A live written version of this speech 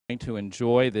to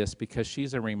enjoy this because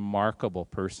she's a remarkable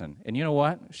person. And you know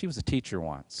what? She was a teacher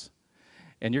once.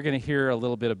 And you're going to hear a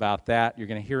little bit about that. You're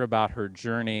going to hear about her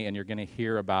journey, and you're going to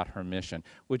hear about her mission.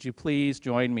 Would you please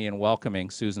join me in welcoming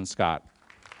Susan Scott?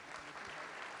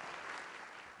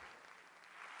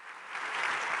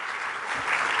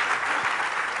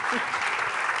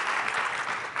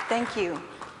 Thank you.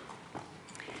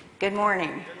 Good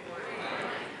morning.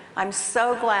 I'm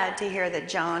so glad to hear that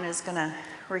John is going to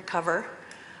recover.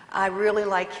 I really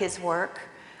like his work.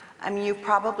 I mean, you've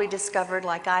probably discovered,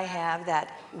 like I have,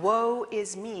 that woe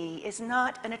is me is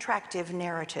not an attractive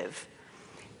narrative,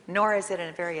 nor is it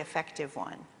a very effective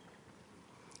one.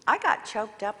 I got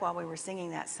choked up while we were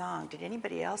singing that song. Did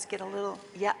anybody else get a little?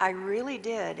 Yeah, I really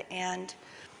did. And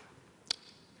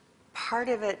part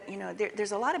of it, you know,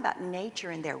 there's a lot about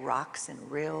nature in there, rocks and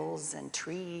rills and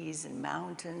trees and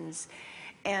mountains.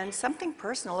 And something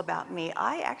personal about me,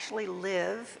 I actually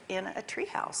live in a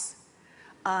treehouse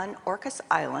on Orcas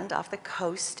Island off the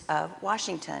coast of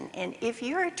Washington. And if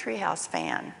you're a treehouse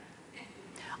fan,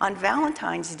 on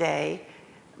Valentine's Day,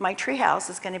 my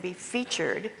treehouse is going to be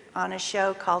featured on a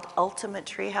show called Ultimate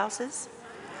Treehouses.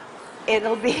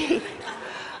 It'll be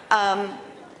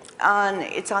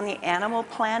it's on the Animal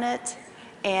Planet,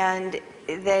 and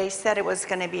they said it was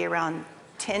going to be around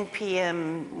 10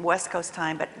 p.m. West Coast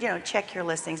time, but you know, check your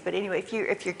listings. But anyway, if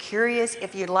you're curious,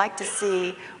 if you'd like to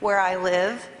see where I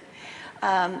live,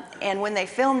 and when they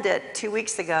filmed it 2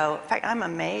 weeks ago, in fact, I'm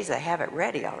amazed I have it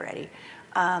ready already.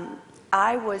 I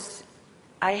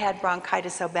had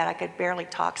bronchitis so bad I could barely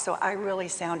talk, so I really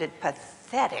sounded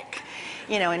pathetic,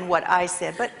 you know, in what I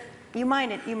said. But you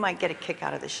might get a kick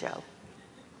out of the show.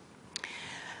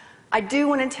 I do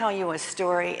want to tell you a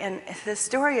story, and the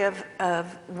story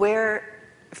of where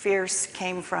Fierce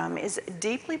came from is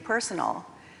deeply personal,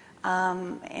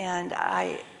 and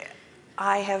I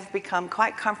have become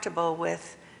quite comfortable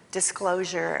with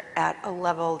disclosure at a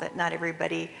level that not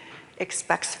everybody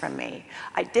expects from me.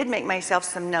 I did make myself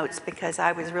some notes because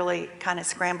I was really kind of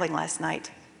scrambling last night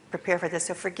to prepare for this,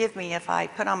 so forgive me if I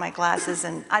put on my glasses,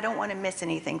 and I don't want to miss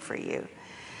anything for you.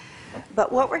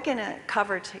 But what we're going to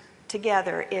cover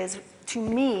together is, to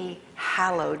me,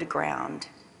 hallowed ground.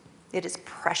 It is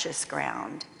precious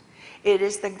ground. It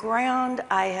is the ground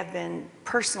I have been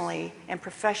personally and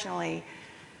professionally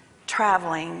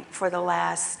traveling for the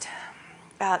last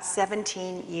about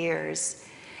 17 years,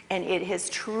 and it has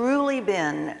truly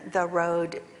been the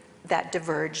road that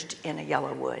diverged in a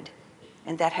yellow wood,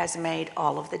 and that has made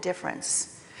all of the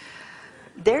difference.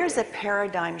 There's a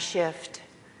paradigm shift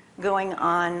going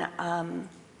on,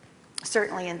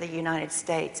 certainly in the United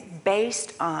States,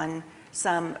 based on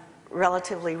some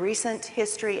relatively recent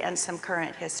history and some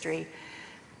current history.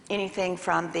 Anything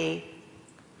from the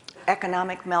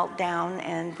economic meltdown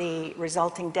and the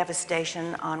resulting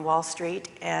devastation on Wall Street,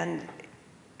 and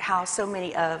how so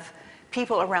many of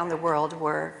people around the world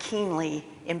were keenly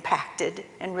impacted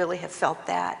and really have felt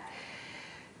that,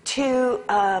 to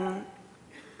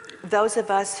those of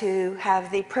us who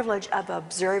have the privilege of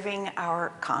observing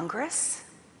our Congress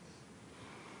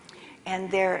and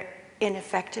their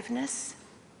ineffectiveness,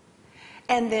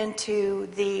 and then to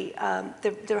the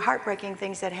heartbreaking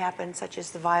things that happen, such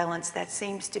as the violence that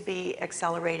seems to be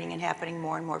accelerating and happening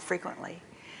more and more frequently.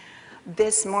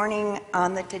 This morning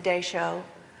on the Today Show,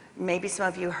 maybe some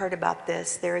of you heard about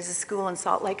this, there is a school in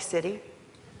Salt Lake City,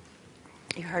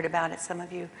 you heard about it, some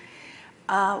of you,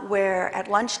 where at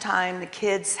lunchtime the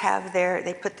kids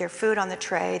they put their food on the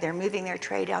tray, they're moving their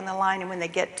tray down the line, and when they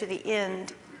get to the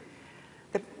end,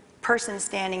 the person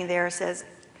standing there says,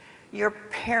 "Your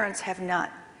parents have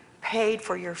not paid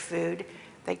for your food."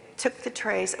 They took the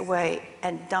trays away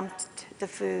and dumped the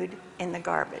food in the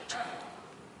garbage.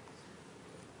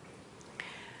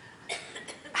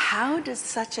 How does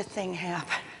such a thing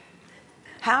happen?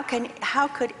 How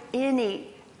could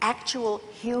any actual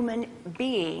human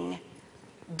being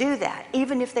do that,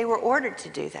 even if they were ordered to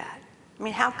do that? I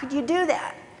mean, how could you do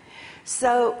that?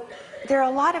 So there are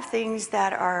a lot of things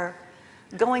that are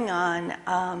going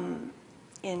on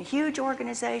in huge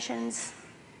organizations,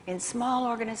 in small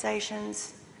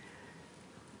organizations,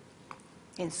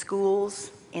 in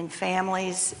schools, in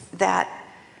families, that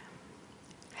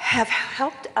have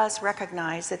helped us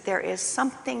recognize that there is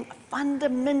something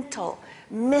fundamental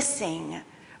missing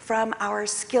from our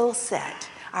skill set,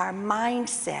 our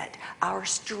mindset, our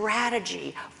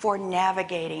strategy for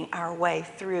navigating our way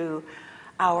through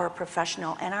our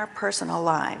professional and our personal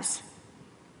lives.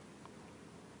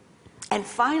 And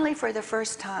finally, for the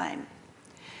first time,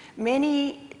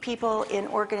 many people in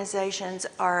organizations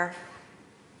are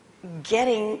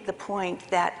getting the point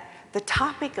that the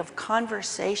topic of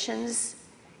conversations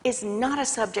is not a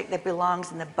subject that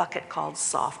belongs in the bucket called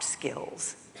soft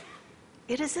skills.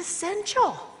 It is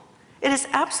essential. It is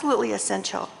absolutely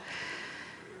essential.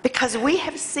 Because we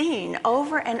have seen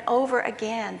over and over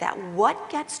again that what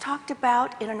gets talked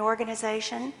about in an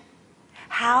organization,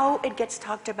 how it gets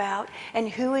talked about, and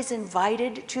who is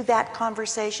invited to that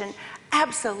conversation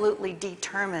absolutely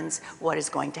determines what is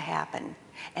going to happen.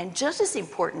 And just as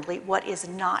importantly, what is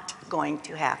not going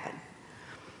to happen.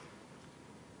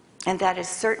 And that is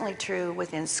certainly true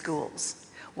within schools.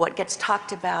 What gets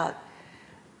talked about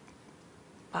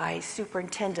by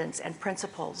superintendents and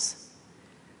principals,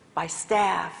 by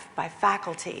staff, by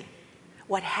faculty,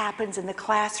 what happens in the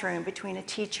classroom between a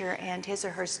teacher and his or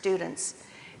her students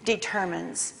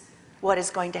determines what is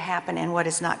going to happen and what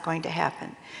is not going to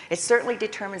happen. It certainly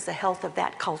determines the health of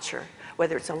that culture,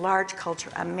 whether it's a large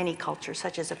culture, a mini culture,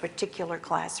 such as a particular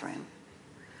classroom.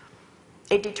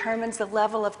 It determines the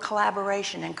level of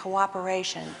collaboration and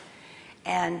cooperation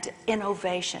and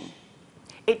innovation.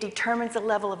 It determines the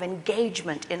level of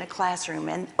engagement in a classroom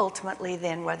and ultimately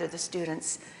then whether the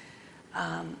students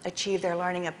achieve their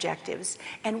learning objectives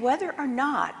and whether or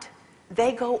not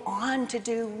they go on to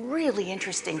do really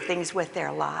interesting things with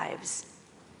their lives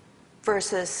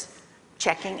versus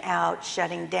checking out,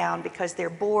 shutting down because they're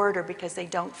bored or because they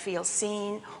don't feel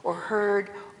seen or heard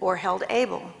or held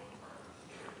able.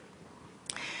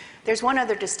 There's one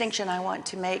other distinction I want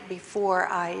to make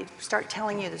before I start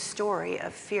telling you the story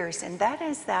of Fierce, and that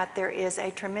is that there is a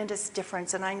tremendous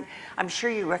difference, and I'm sure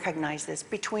you recognize this,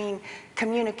 between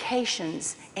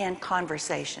communications and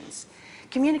conversations.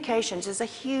 Communications is a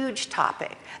huge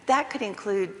topic. That could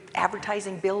include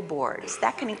advertising billboards.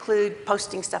 That can include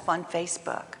posting stuff on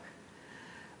Facebook.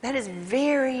 That is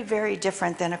very, very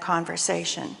different than a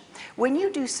conversation. When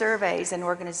you do surveys in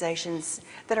organizations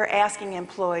that are asking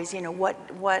employees, you know,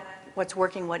 what's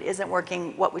working, what isn't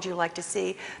working, what would you like to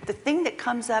see, the thing that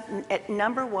comes up at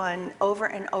number one over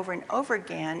and over and over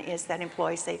again is that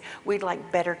employees say, we'd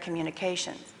like better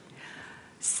communications.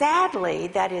 Sadly,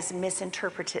 that is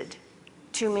misinterpreted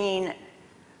to mean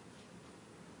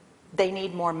they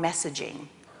need more messaging.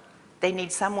 They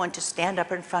need someone to stand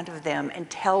up in front of them and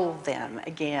tell them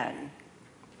again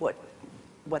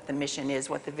what the mission is,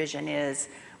 what the vision is,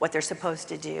 what they're supposed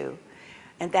to do.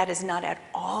 And that is not at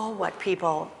all what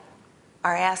people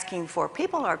are asking for.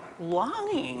 People are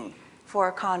longing for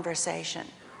a conversation.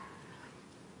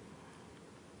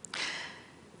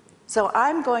 So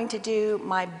I'm going to do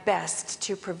my best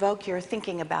to provoke your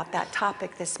thinking about that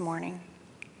topic this morning.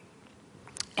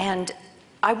 And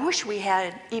I wish we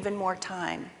had even more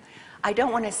time. I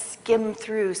don't want to skim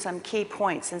through some key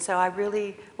points, and so I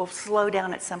really will slow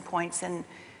down at some points and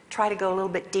try to go a little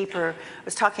bit deeper. I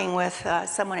was talking with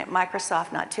someone at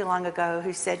Microsoft not too long ago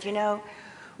who said, you know,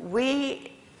 whenever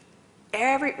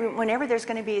there's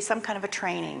going to be some kind of a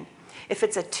training, if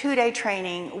it's a 2-day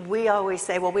training, we always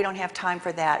say, well, we don't have time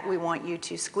for that. We want you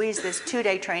to squeeze this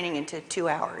 2-day training into 2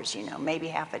 hours, you know, maybe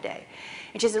half a day.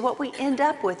 And she said, what we end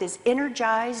up with is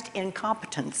energized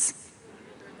incompetence.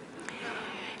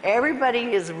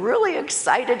 Everybody is really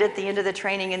excited at the end of the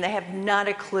training and they have not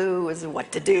a clue as to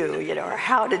what to do, you know, or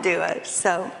how to do it.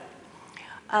 So,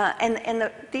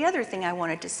 the other thing I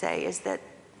wanted to say is that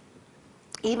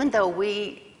even though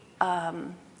we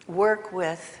work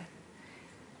with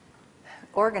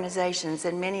organizations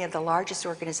and many of the largest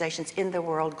organizations in the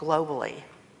world globally,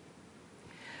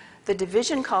 the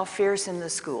division called Fierce in the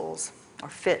Schools, or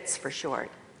FITS for short,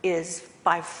 is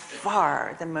by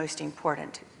far the most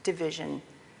important division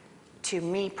to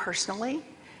me personally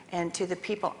and to the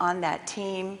people on that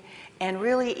team, and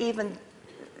really even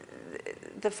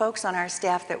the folks on our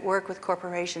staff that work with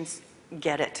corporations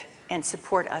get it and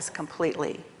support us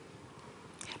completely.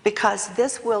 Because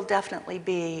this will definitely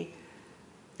be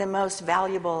the most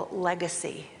valuable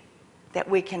legacy that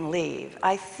we can leave.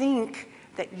 I think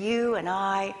that you and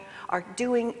I are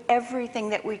doing everything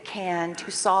that we can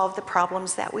to solve the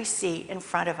problems that we see in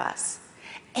front of us.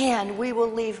 And we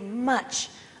will leave much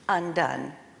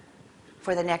undone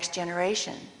for the next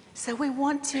generation. So we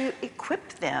want to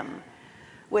equip them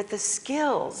with the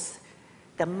skills,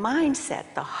 the mindset,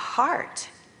 the heart,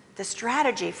 the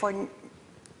strategy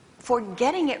for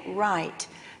getting it right,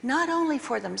 not only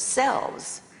for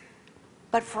themselves,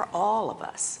 but for all of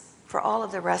us, for all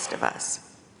of the rest of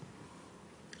us.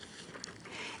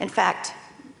 In fact,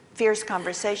 Fierce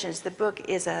Conversations, the book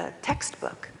is a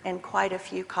textbook in quite a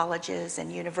few colleges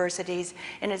and universities,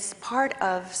 and it's part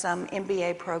of some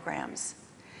MBA programs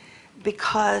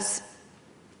because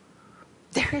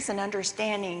there is an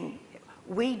understanding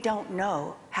we don't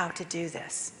know how to do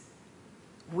this.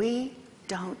 We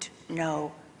don't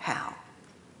know how.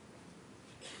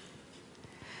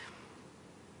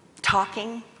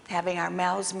 talking, having our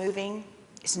mouths moving,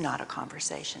 is not a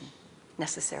conversation,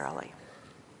 necessarily.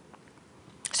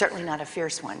 Certainly not a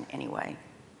fierce one, anyway.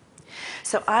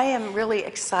 So I am really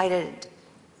excited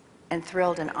and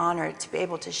thrilled and honored to be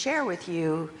able to share with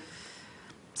you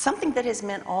something that has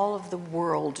meant all of the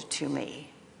world to me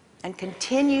and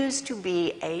continues to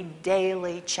be a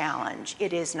daily challenge.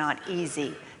 It is not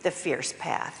easy, the fierce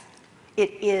path.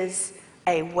 It is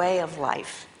a way of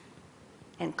life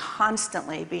and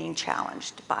constantly being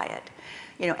challenged by it.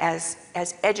 You know, as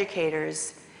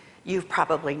educators, you've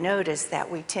probably noticed that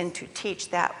we tend to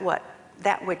teach that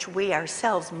which we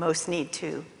ourselves most need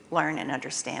to learn and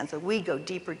understand. So we go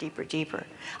deeper, deeper, deeper.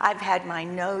 I've had my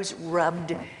nose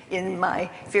rubbed in my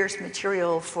fierce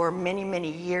material for many,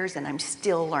 many years, and I'm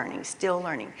still learning,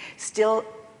 still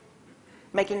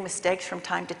making mistakes from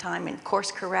time to time and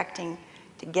course correcting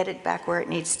to get it back where it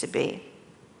needs to be.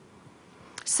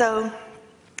 So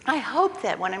I hope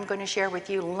that what I'm going to share with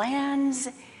you lands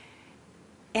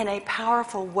in a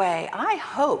powerful way. I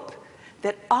hope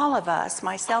that all of us,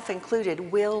 myself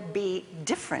included, will be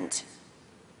different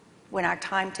when our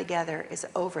time together is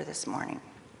over this morning.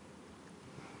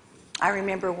 I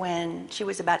remember when she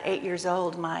was about 8 years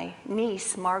old, my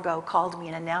niece, Margot, called me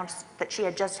and announced that she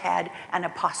had just had an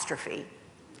apostrophe.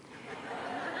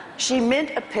 She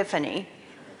meant epiphany,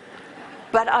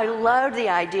 but I loved the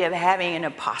idea of having an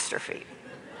apostrophe.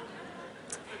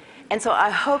 And so I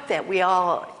hope that we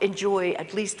all enjoy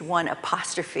at least one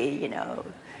apostrophe, you know,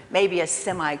 maybe a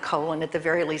semicolon, at the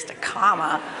very least a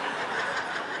comma,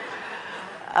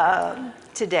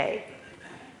 today.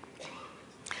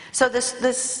 So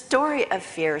this story of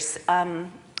fierce,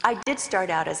 I did start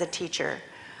out as a teacher.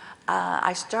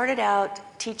 I started out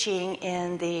teaching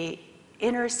in the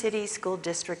inner city school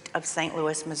district of St.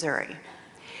 Louis, Missouri.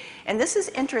 And this is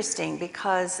interesting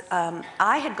because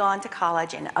I had gone to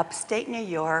college in upstate New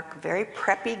York, very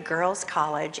preppy girls'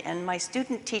 college, and my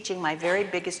student teaching, my very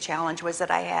biggest challenge was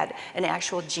that I had an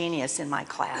actual genius in my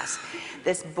class.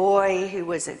 This boy who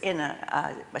was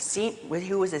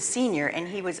who was a senior, and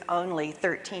he was only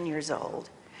 13 years old.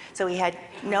 So he had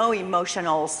no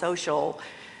emotional, social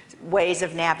ways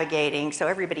of navigating, so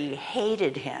everybody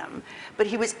hated him. But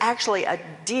he was actually a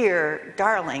dear,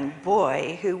 darling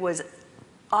boy who was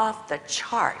off the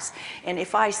charts. And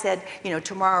if I said, you know,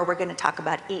 tomorrow we're going to talk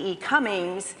about E.E.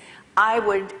 Cummings, I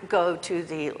would go to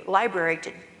the library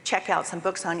to check out some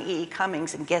books on E.E.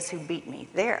 Cummings, and guess who beat me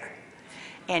there?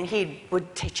 And he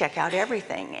would check out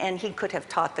everything, and he could have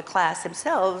taught the class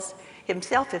himself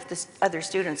if the other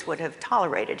students would have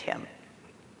tolerated him.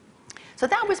 So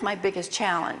that was my biggest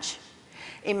challenge.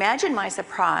 Imagine my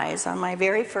surprise on my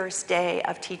very first day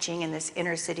of teaching in this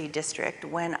inner city district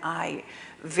when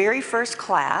very first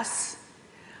class,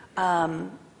 I'm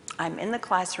in the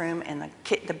classroom and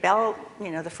the bell,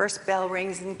 you know, the first bell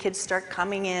rings and kids start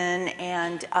coming in,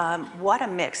 and what a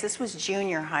mix. This was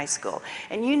junior high school.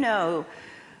 And you know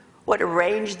what a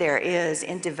range there is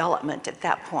in development at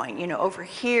that point. You know, over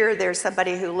here there's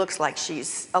somebody who looks like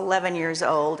she's 11 years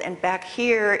old, and back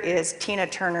here is Tina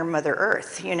Turner, Mother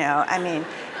Earth, you know. I mean,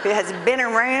 who has been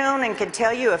around and can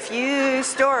tell you a few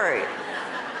stories.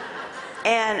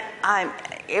 And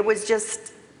it was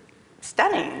just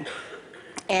stunning.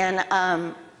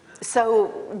 And so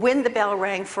when the bell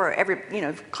rang for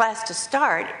class to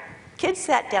start, kids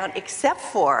sat down except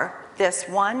for this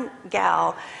one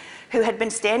gal who had been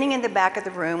standing in the back of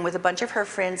the room with a bunch of her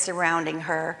friends surrounding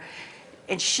her.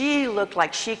 And she looked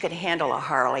like she could handle a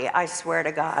Harley, I swear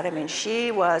to God. I mean,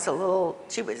 she was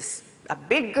a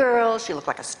big girl, she looked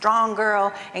like a strong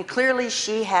girl, and clearly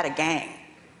she had a gang.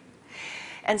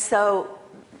 And so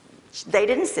they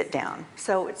didn't sit down.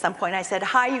 So at some point I said,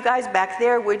 "Hi, you guys back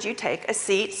there, would you take a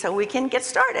seat so we can get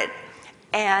started?"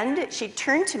 And she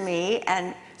turned to me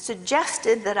and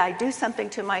suggested that I do something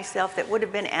to myself that would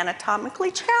have been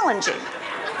anatomically challenging.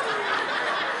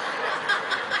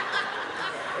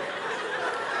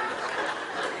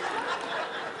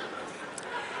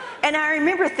 And I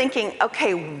remember thinking,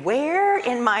 okay, where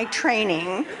in my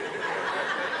training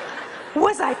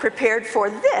was I prepared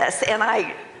for this? And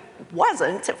I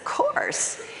wasn't, of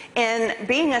course. And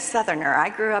being a Southerner, I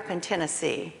grew up in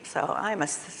Tennessee, so I'm a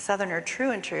Southerner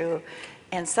true and true,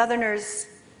 and Southerners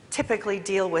typically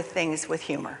deal with things with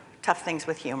humor, tough things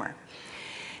with humor.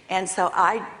 And so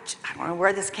I don't know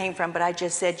where this came from, but I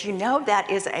just said, you know,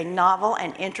 that is a novel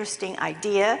and interesting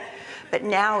idea, but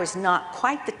now is not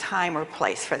quite the time or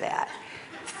place for that.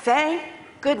 Thank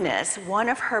goodness one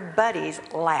of her buddies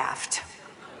laughed.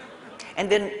 And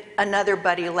then another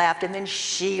buddy laughed, and then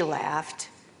she laughed.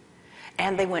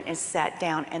 And they went and sat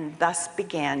down, and thus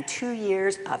began 2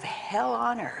 years of hell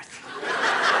on earth.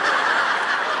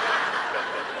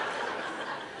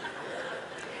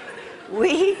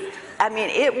 I mean,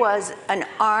 it was an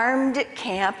armed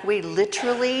camp. We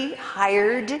literally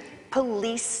hired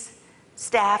police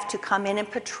staff to come in and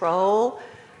patrol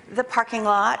the parking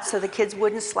lot so the kids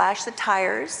wouldn't slash the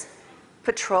tires,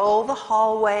 patrol the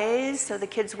hallways so the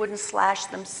kids wouldn't slash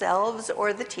themselves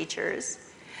or the teachers.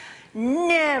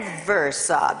 Never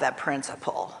saw the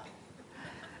principal.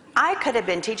 I could have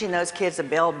been teaching those kids to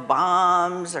build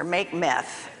bombs or make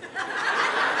meth.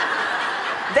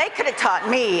 They could have taught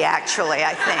me, actually,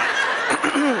 I think.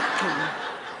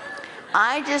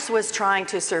 I just was trying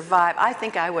to survive. I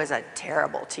think I was a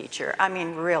terrible teacher. I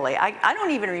mean, really, I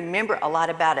don't even remember a lot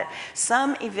about it.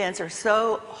 Some events are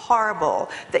so horrible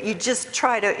that you just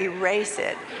try to erase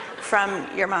it from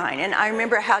your mind. And I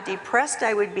remember how depressed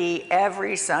I would be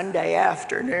every Sunday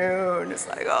afternoon. It's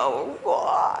like, oh,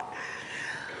 what?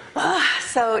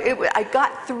 So I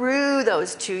got through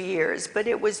those 2 years, but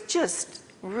it was just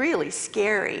really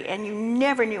scary, and you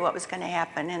never knew what was going to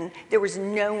happen, and there was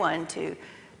no one to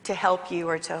help you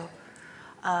or to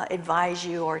advise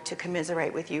you or to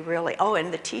commiserate with you, really. Oh,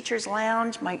 and the teacher's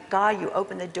lounge, my God, you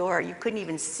opened the door, you couldn't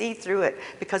even see through it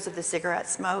because of the cigarette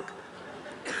smoke.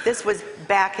 This was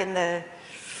back in the,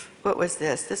 what was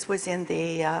this? This was in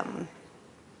the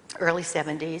early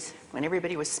 70s when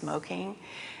everybody was smoking.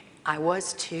 I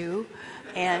was too,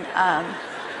 and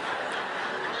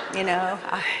you know,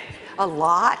 a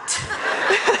lot.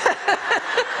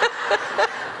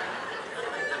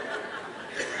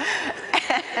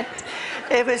 And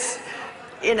it was,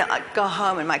 you know, I'd go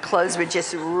home and my clothes would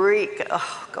just reek.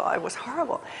 Oh God, it was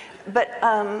horrible. But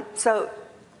so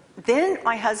then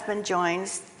my husband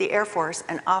joins the Air Force,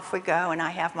 and off we go, and I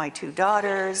have my 2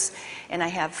 daughters, and I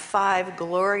have 5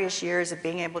 glorious years of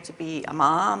being able to be a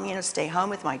mom, you know, stay home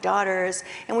with my daughters,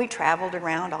 and we traveled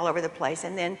around all over the place.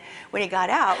 And then when he got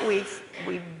out, we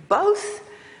both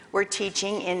were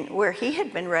teaching in where he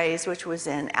had been raised, which was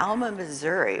in Alma,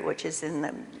 Missouri, which is in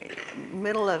the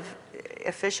middle of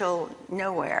official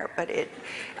nowhere, but it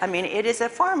is a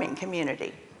farming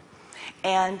community.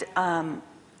 And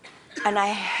I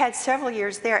had several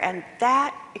years there, and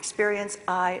that experience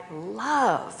I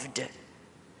loved,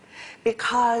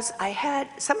 because I had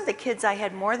some of the kids I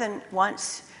had more than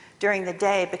once during the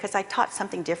day, because I taught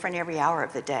something different every hour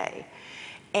of the day.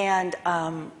 And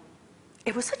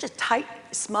it was such a tight,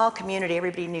 small community.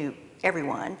 Everybody knew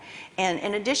everyone. And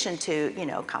in addition to, you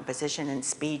know, composition and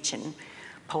speech and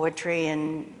poetry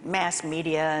and mass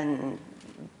media and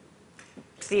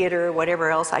theater, whatever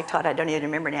else I taught, I don't even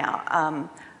remember now.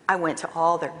 I went to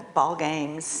all their ball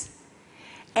games,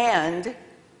 and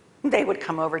they would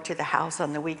come over to the house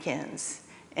on the weekends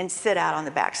and sit out on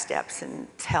the back steps and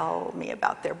tell me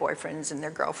about their boyfriends and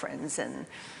their girlfriends and,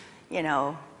 you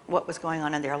know, what was going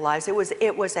on in their lives. It was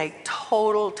a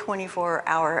total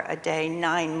 24-hour-a-day,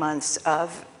 9 months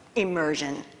of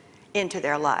immersion into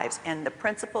their lives, and the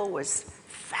principal was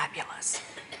fabulous.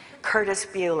 Curtis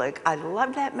Bulick, I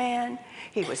loved that man.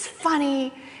 He was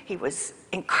funny, he was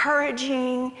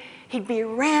encouraging, he'd be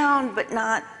around, but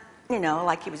not, you know,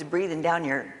 like he was breathing down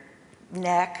your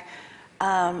neck.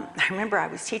 I remember I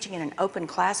was teaching in an open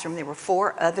classroom. There were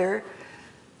 4 other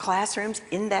classrooms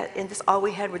in this. All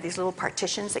we had were these little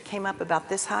partitions that came up about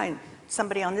this high, and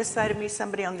somebody on this side of me,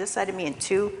 somebody on this side of me, and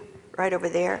 2 right over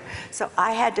there. So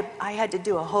I had to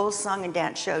do a whole song and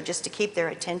dance show just to keep their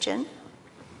attention.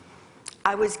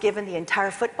 I was given the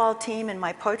entire football team in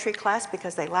my poetry class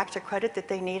because they lacked the credit that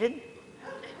they needed.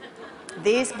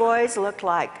 These boys looked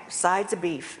like sides of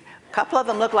beef. A couple of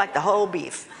them looked like the whole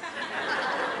beef.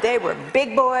 They were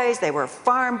big boys, they were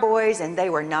farm boys, and they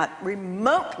were not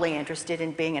remotely interested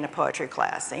in being in a poetry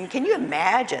class. And can you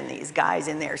imagine these guys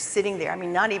in there, sitting there, I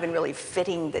mean, not even really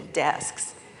fitting the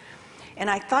desks. And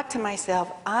I thought to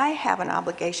myself, I have an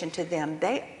obligation to them.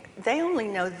 They only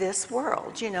know this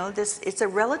world, you know, it's a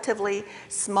relatively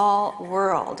small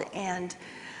world, and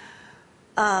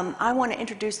I want to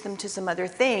introduce them to some other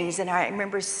things. And I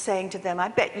remember saying to them, I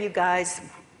bet you guys,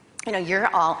 you know, you're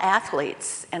all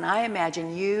athletes, and I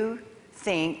imagine you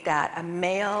think that a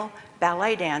male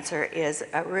ballet dancer is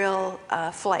a real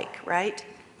flake, right?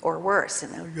 Or worse.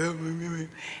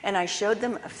 And I showed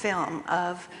them a film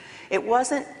of, it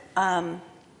wasn't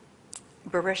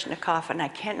Baryshnikov, and I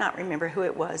cannot remember who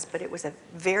it was, but it was a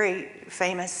very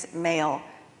famous male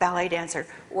ballet dancer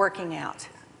working out.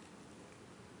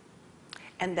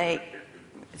 And they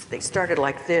started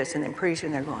like this, and then pretty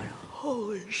soon they're going,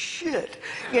 holy shit,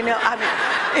 you know, I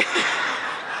mean.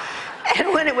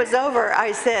 And when it was over,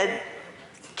 I said,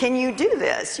 can you do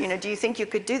this? You know, do you think you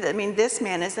could do that? I mean, this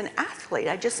man is an athlete.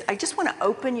 I just want to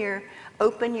open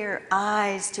your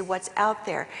eyes to what's out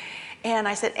there.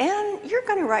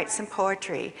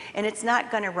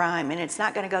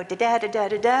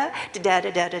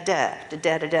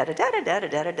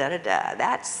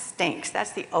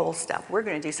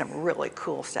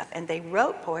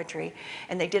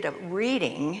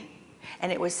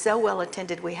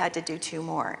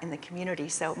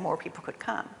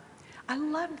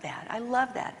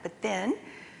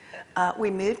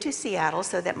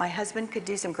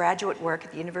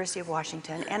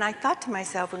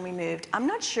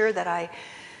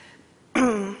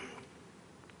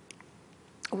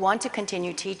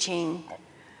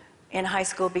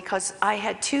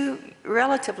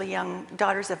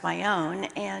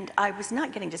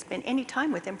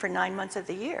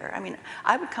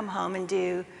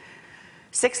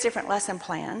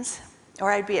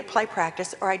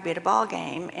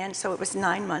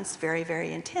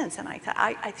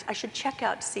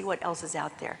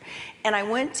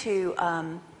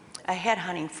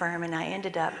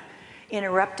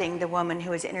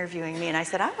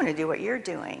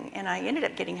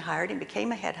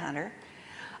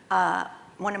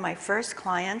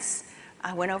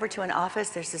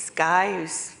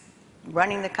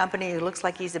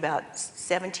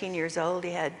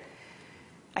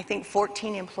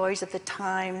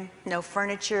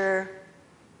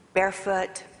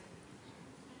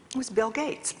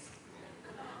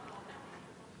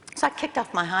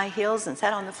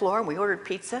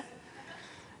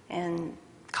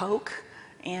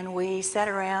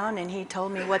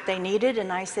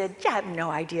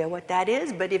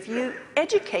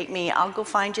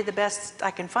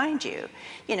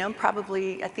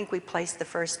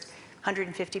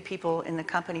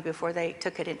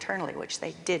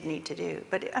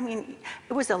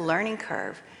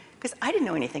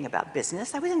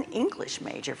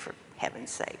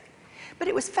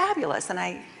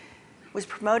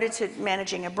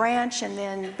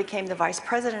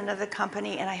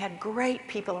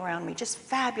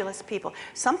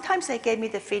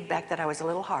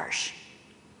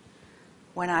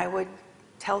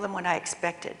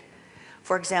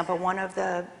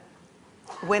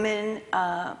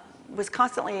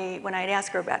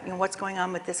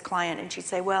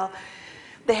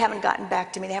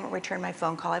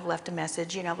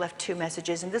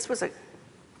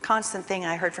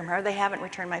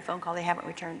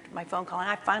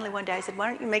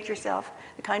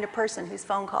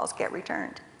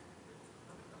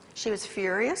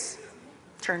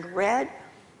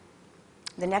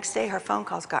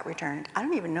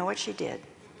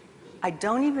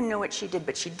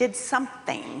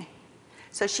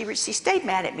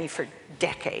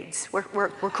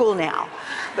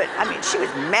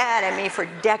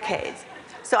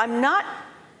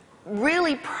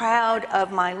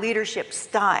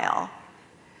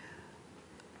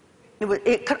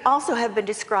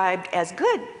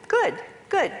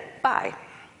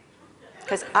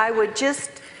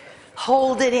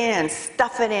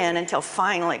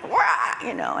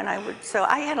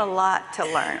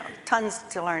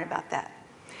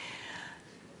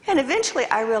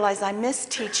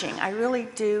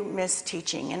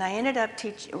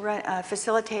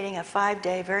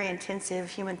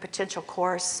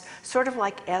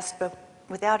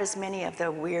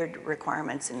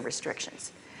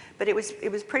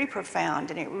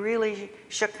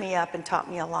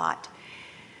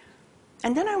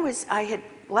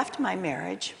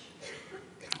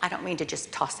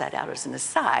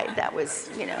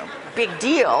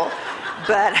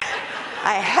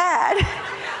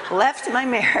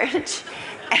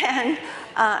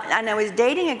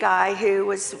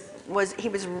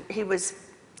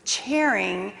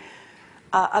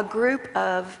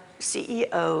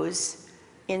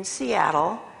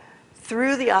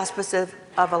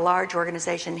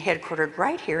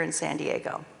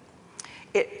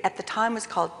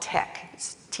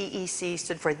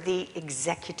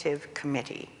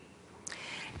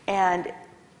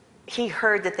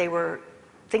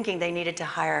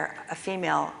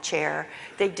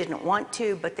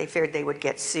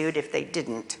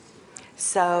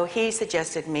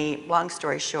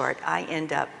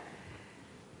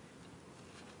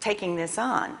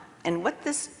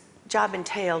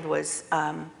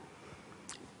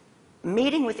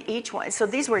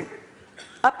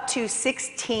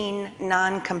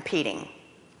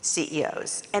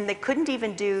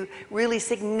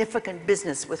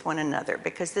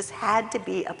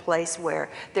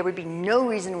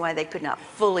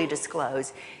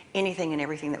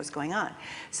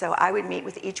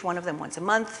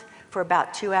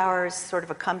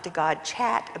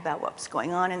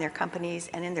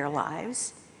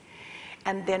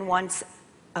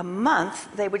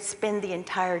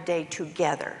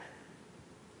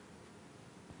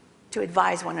 to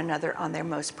advise one another on their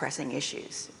most pressing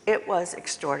issues. It was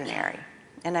extraordinary.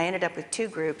 And I ended up with 2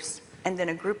 groups and then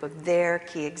a group of their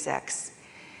key execs.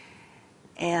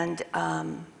 And I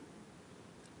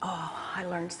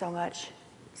learned so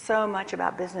much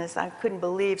about business. I couldn't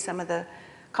believe some of the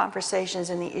conversations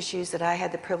and the issues that I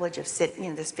had the privilege of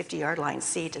sitting, this 50-yard line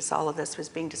seat as all of this was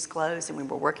being disclosed and we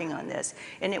were working on this.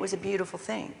 And it was a beautiful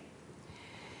thing.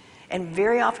 And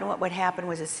very often what would happen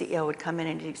was a CEO would come in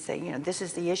and he'd say, this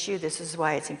is the issue, this is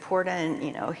why it's important,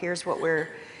 here's what we're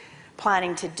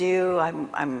planning to do,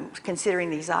 I'm considering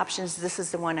these options, this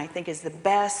is the one I think is the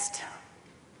best.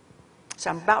 So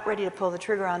I'm about ready to pull the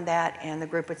trigger on that, and the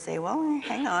group would say, well,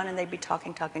 hang on, and they'd be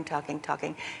talking.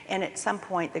 And at some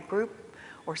point, the group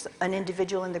or an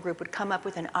individual in the group would come up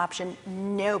with an option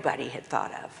nobody had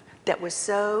thought of that was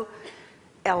so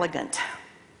elegant,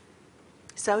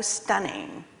 so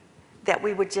stunning, that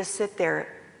we would just sit there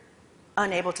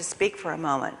unable to speak for a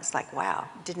moment. It's like, wow,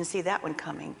 didn't see that one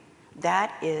coming.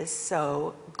 That is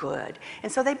so good.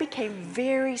 And so they became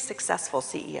very successful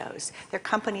CEOs. Their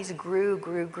companies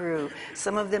grew.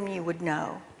 Some of them you would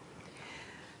know.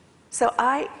 So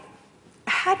I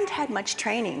hadn't had much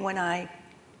training when I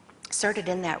started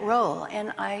in that role,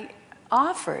 and I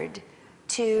offered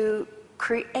to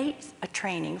create a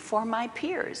training for my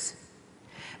peers.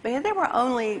 But there were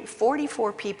only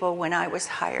 44 people when I was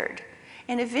hired.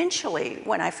 And eventually,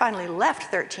 when I finally left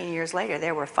 13 years later,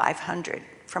 there were 500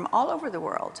 from all over the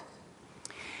world.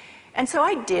 And so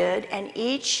I did, and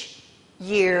each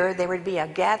year there would be a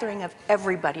gathering of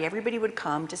everybody. Everybody would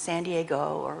come to San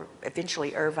Diego or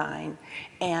eventually Irvine.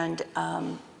 And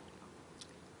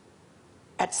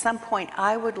at some point,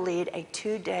 I would lead a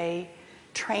 2-day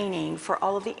training for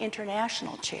all of the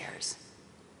international chairs.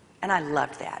 And I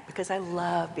loved that because I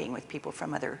love being with people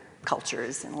from other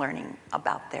cultures and learning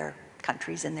about their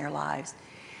countries and their lives.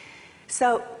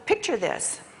 So picture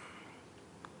this.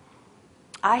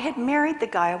 I had married the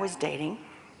guy I was dating,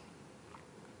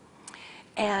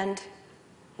 and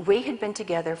we had been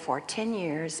together for 10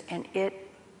 years, and it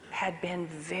had been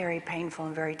very painful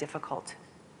and very difficult.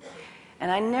 And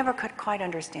I never could quite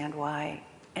understand why.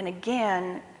 And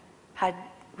again, had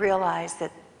realized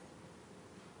that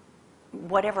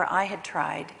whatever I had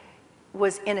tried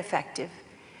was ineffective,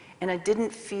 and I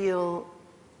didn't feel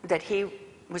that he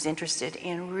was interested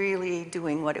in really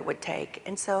doing what it would take.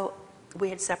 And so we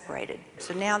had separated.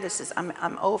 So now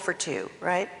I'm 0 for 2,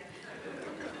 right?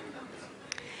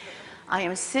 I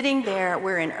am sitting there,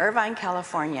 we're in Irvine,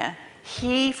 California.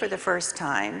 He, for the first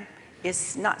time,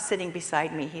 is not sitting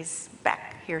beside me, he's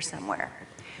back here somewhere.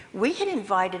 We had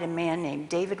invited a man named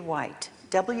David White,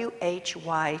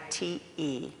 W-H-Y-T-E.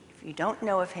 If you don't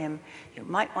know of him, you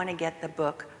might want to get the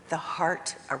book, The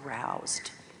Heart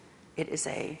Aroused. It is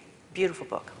a beautiful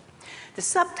book. The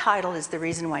subtitle is the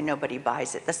reason why nobody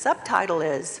buys it. The subtitle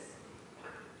is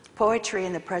Poetry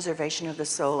and the Preservation of the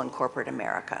Soul in Corporate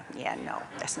America. Yeah, no,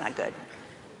 that's not good.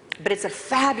 But it's a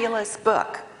fabulous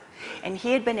book. And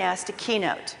he had been asked to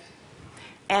keynote.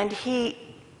 And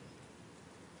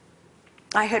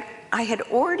I had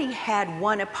already had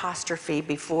one apostrophe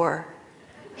before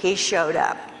he showed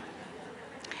up.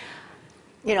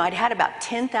 I'd had about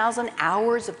 10,000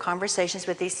 hours of conversations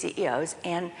with these CEOs,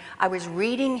 and I was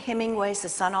reading Hemingway's The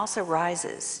Sun Also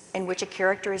Rises, in which a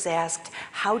character is asked,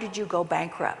 how did you go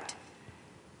bankrupt?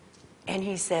 And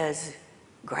he says,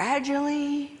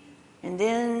 gradually, and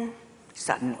then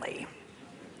suddenly.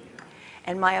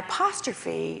 And my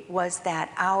apostrophe was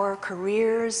that our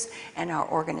careers and our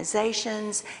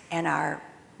organizations and our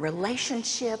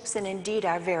relationships and indeed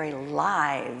our very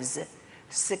lives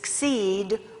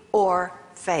succeed or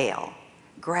fail,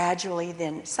 gradually,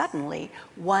 then suddenly,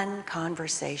 one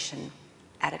conversation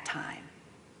at a time.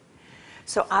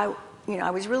 So I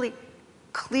was really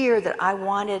clear that I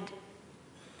wanted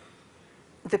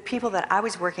the people that I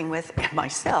was working with and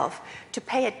myself to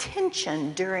pay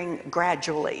attention during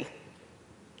gradually.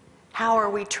 How are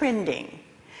we trending?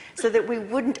 So that we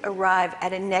wouldn't arrive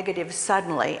at a negative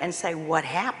suddenly and say, what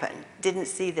happened? Didn't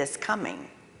see this coming.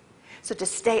 So to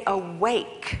stay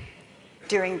awake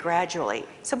during gradually,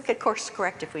 so we could course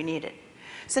correct if we needed.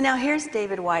 So now here's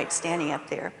David White standing up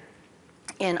there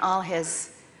in all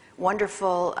his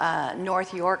wonderful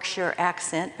North Yorkshire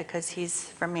accent, because he's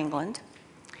from England.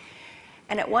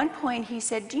 And at one point he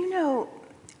said, do you know,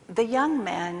 the young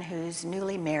man who's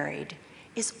newly married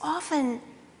is often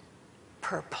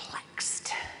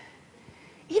perplexed,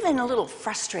 even a little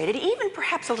frustrated, even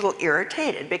perhaps a little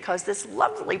irritated, because this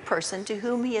lovely person to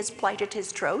whom he has plighted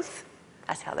his troth,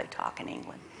 that's how they talk in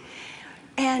England,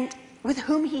 and with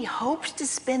whom he hopes to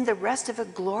spend the rest of a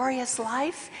glorious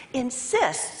life,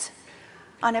 insists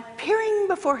on appearing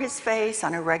before his face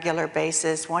on a regular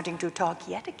basis, wanting to talk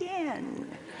yet again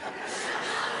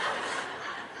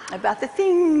about the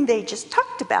thing they just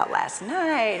talked about last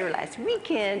night or last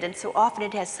weekend, and so often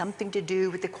it has something to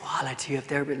do with the quality of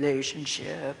their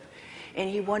relationship. And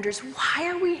he wonders, why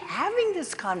are we having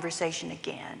this conversation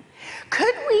again?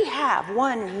 Could we have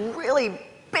one really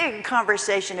big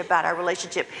conversation about our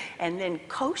relationship and then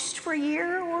coast for a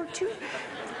year or two?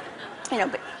 You know,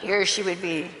 but here she would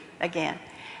be again.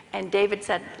 And David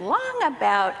said, long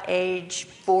about age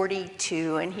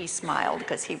 42, and he smiled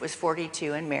because he was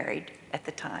 42 and married at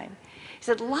the time. He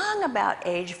said, long about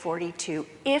age 42,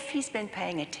 if he's been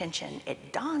paying attention,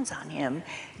 it dawns on him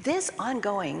this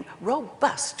ongoing,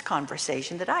 robust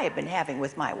conversation that I have been having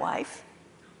with my wife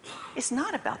is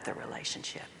not about the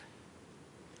relationship.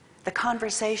 The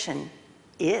conversation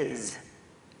is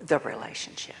the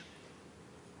relationship.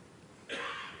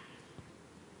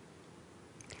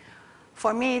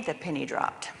 For me, the penny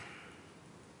dropped.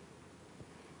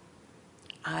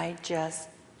 I just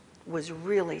was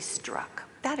really struck.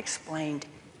 That explained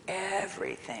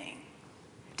everything.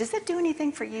 Does that do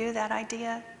anything for you, that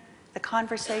idea? The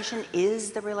conversation is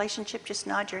the relationship? Just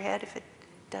nod your head if it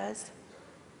does.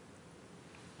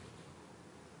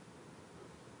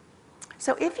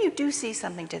 So if you do see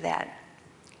something to that,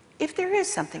 if there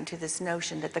is something to this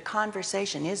notion that the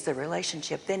conversation is the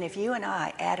relationship, then if you and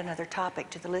I add another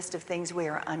topic to the list of things we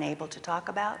are unable to talk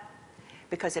about,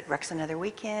 because it wrecks another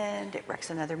weekend, it wrecks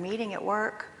another meeting at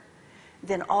work,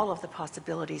 then all of the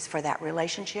possibilities for that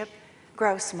relationship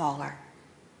grow smaller.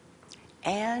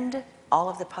 And all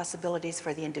of the possibilities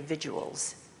for the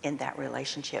individuals in that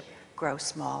relationship grow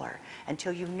smaller,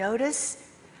 until you notice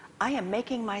I am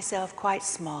making myself quite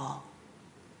small,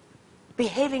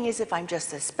 behaving as if I'm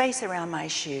just a space around my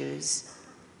shoes,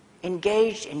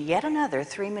 engaged in yet another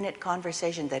 3-minute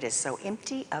conversation that is so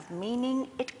empty of meaning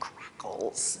it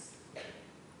crackles.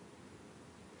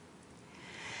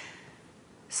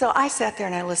 So I sat there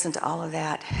and I listened to all of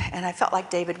that, and I felt like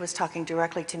David was talking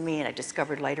directly to me, and I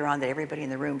discovered later on that everybody in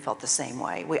the room felt the same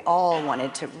way. We all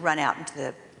wanted to run out into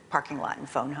the parking lot and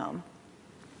phone home.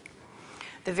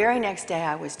 The very next day,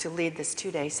 I was to lead this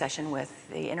 2-day session with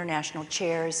the international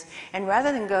chairs, and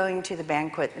rather than going to the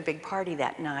banquet, the big party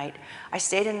that night, I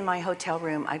stayed in my hotel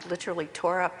room. I literally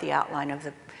tore up the outline of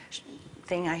the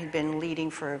thing I had been leading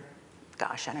for,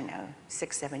 gosh, I don't know,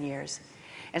 6, 7 years,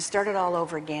 and started all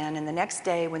over again. And the next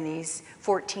day, when these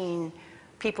 14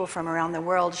 people from around the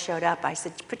world showed up, I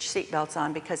said, put your seatbelts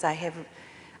on, because I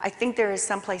think there is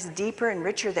someplace deeper and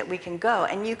richer that we can go.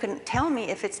 And you can tell me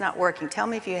if it's not working. Tell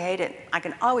me if you hate it. I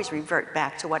can always revert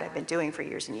back to what I've been doing for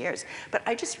years and years. But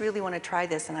I just really want to try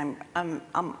this, and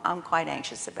I'm quite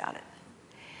anxious about it.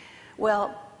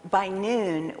 Well, by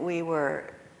noon, we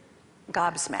were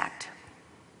gobsmacked.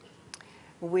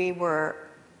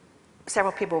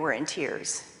 Several people were in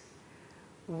tears.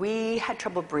 We had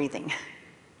trouble breathing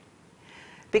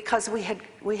because we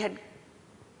had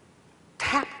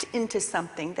tapped into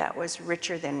something that was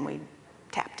richer than we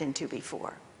tapped into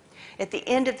before. At the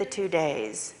end of the 2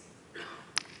 days,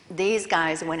 these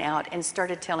guys went out and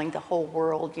started telling the whole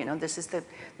world, you know, this is the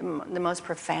most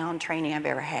profound training I've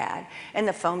ever had. And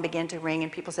the phone began to ring,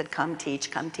 and people said, come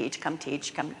teach, come teach, come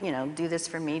teach, come, you know, do this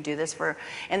for me, do this for,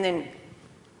 and then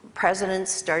presidents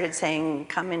started saying,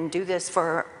 come and do this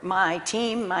for my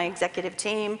team, my executive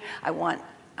team. I want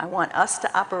us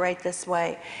to operate this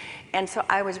way. And so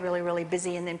I was really, really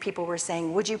busy, and then people were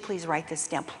saying, would you please write this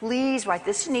down? Please write,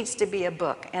 this needs to be a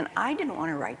book. And I didn't want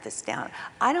to write this down.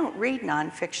 I don't read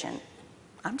nonfiction.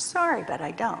 I'm sorry, but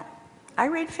I don't. I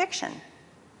read fiction,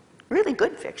 really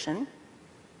good fiction,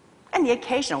 and the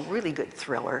occasional really good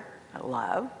thriller I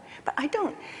love. But I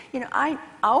don't, you know, I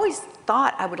always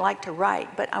thought I would like to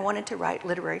write, but I wanted to write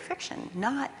literary fiction,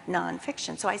 not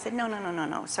nonfiction. So I said,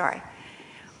 no, sorry.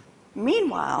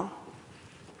 Meanwhile,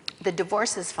 the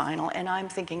divorce is final, and I'm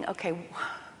thinking, okay,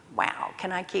 wow,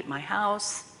 can I keep my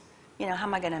house? You know, how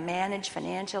am I going to manage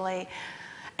financially?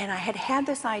 And I had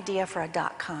this idea for a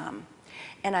 .com,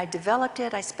 and I developed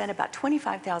it. I spent about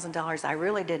 $25,000 I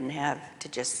really didn't have to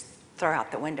just throw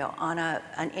out the window on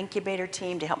an incubator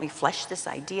team to help me flesh this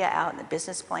idea out in the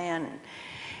business plan.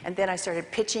 And then I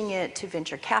started pitching it to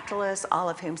venture capitalists, all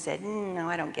of whom said, no,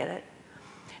 I don't get it.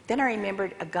 Then I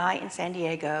remembered a guy in San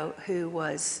Diego who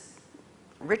was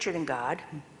richer than God,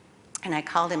 and I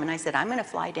called him and I said, I'm going to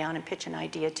fly down and pitch an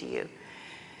idea to you.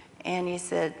 And he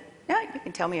said, no, you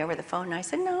can tell me over the phone. And I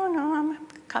said, no,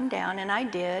 come down. And I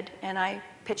did, and I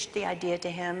pitched the idea to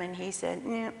him, and he said,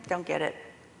 don't get it.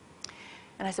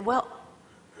 And I said, well,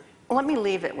 let me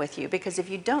leave it with you, because if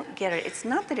you don't get it, it's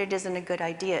not that it isn't a good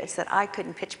idea, it's that I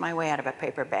couldn't pitch my way out of a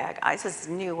paper bag. This is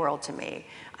a new world to me.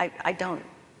 I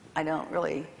don't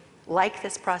really like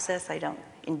this process. I don't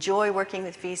enjoy working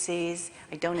with VCs.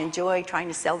 I don't enjoy trying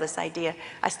to sell this idea.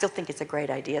 I still think it's a great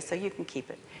idea, so you can keep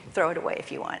it. Throw it away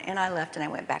if you want. And I left and I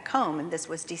went back home, and this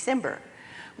was December,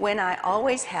 when I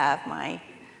always have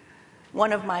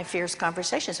one of my fierce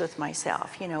conversations with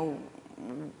myself. You know,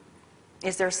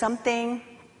 is there something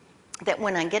that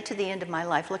when I get to the end of my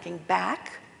life looking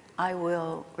back, I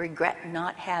will regret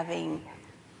not having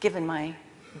given my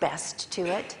best to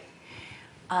it?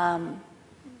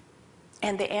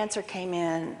 And the answer came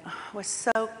in, was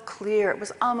so clear. It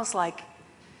was almost like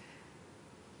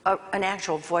an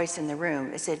actual voice in the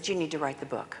room. It said, you need to write the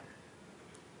book.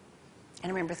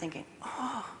 And I remember thinking,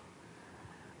 oh,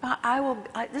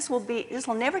 this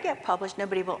will never get published.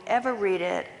 Nobody will ever read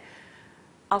it.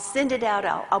 I'll send it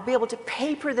out. I'll be able to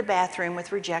paper the bathroom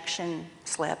with rejection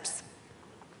slips.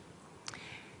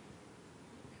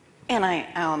 And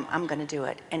I'm going to do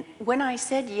it. And when I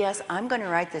said, yes, I'm going to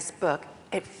write this book,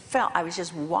 I was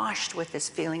just washed with this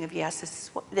feeling of, yes,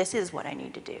 this is what I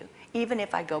need to do. Even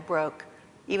if I go broke,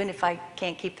 even if I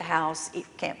can't keep the house,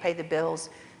 can't pay the bills,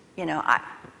 you know,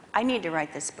 I need to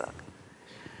write this book.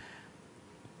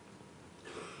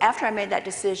 After I made that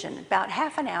decision, about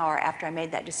half an hour after I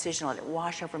made that decision, let it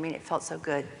wash over me, and it felt so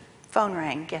good, phone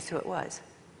rang. Guess who it was?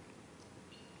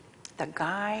 The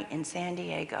guy in San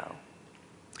Diego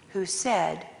who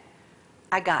said,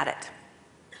 I got it.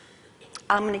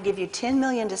 I'm going to give you $10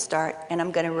 million to start, and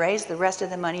I'm going to raise the rest of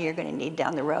the money you're going to need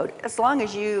down the road, as long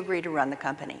as you agree to run the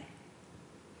company.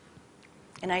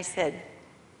 And I said,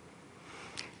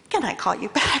 can I call you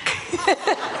back?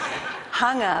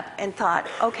 Hung up and thought,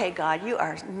 okay, God, you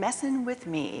are messing with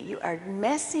me. You are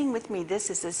messing with me.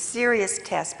 This is a serious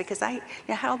test, because I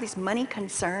had all these money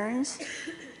concerns,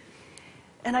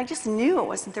 and I just knew it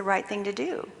wasn't the right thing to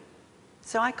do.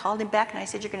 So I called him back and I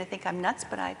said, you're going to think I'm nuts,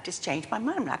 but I just changed my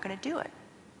mind. I'm not going to do it.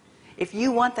 If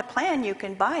you want the plan, you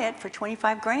can buy it for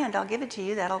 25 grand. I'll give it to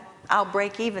you. I'll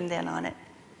break even then on it.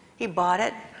 He bought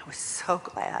it. I was so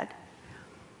glad.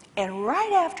 And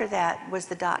right after that was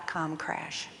the dot-com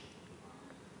crash.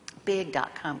 Big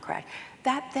dot-com crash.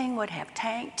 That thing would have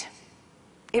tanked.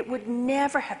 It would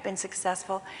never have been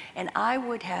successful, and I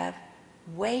would have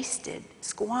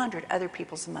squandered other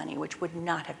people's money, which would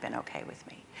not have been okay with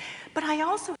me. But I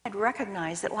also had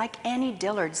recognized that, like Annie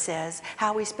Dillard says,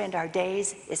 how we spend our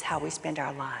days is how we spend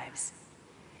our lives.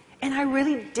 And I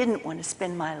really didn't want to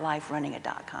spend my life running a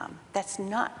dot-com. That's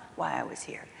not why I was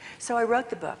here. So I wrote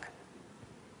the book.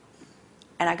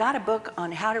 And I got a book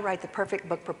on how to write the perfect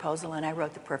book proposal, and I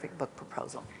wrote the perfect book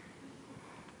proposal.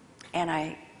 And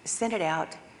I sent it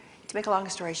out. To make a long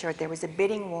story short, there was a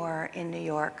bidding war in New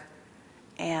York,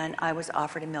 and I was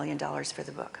offered $1 million for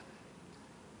the book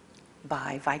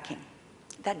by Viking.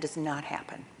 That does not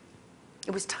happen.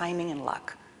 It was timing and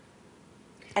luck,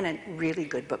 and a really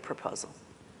good book proposal.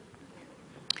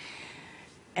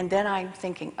 And then I'm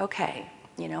thinking, okay,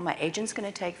 you know, my agent's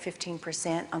going to take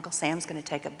 15%, Uncle Sam's going to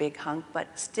take a big hunk,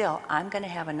 but still, I'm going to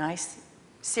have a nice,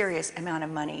 serious amount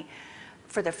of money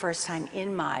for the first time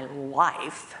in my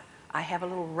life. I have a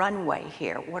little runway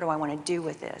here. What do I want to do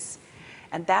with this?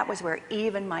 And that was where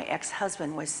even my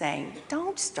ex-husband was saying,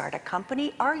 don't start a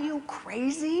company. Are you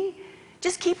crazy?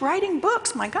 Just keep writing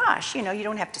books. My gosh, you know, you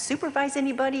don't have to supervise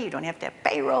anybody. You don't have to have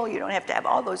payroll. You don't have to have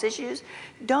all those issues.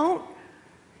 Don't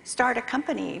start a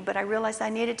company. But I realized I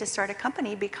needed to start a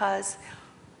company because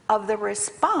of the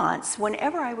response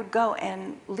whenever I would go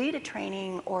and lead a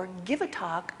training or give a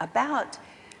talk about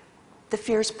the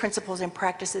fierce principles and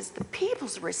practices. The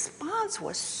people's response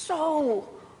was so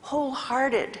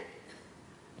wholehearted.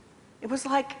 It was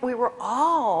like we were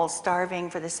all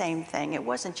starving for the same thing. It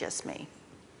wasn't just me.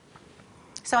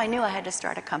 So I knew I had to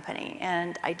start a company,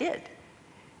 and I did.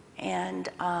 And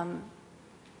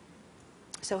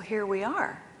so here we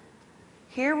are.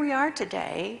 Here we are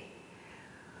today,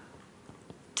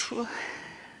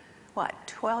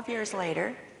 12 years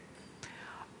later,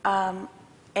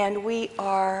 and we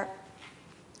are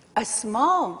a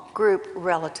small group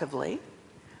relatively.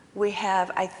 We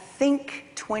have, I think,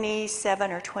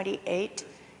 27 or 28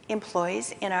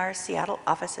 employees in our Seattle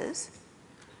offices.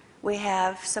 We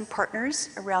have some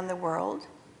partners around the world.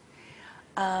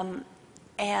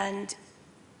 And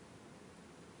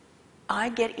I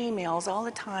get emails all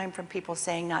the time from people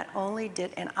saying not only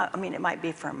I mean, it might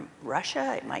be from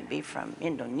Russia, it might be from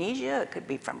Indonesia, it could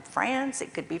be from France,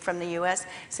 it could be from the US,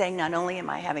 saying not only am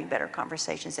I having better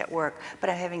conversations at work, but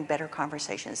I'm having better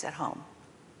conversations at home.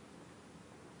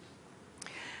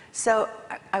 So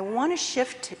I want to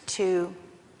shift to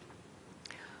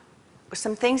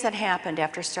some things that happened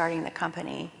after starting the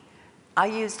company. I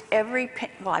used well,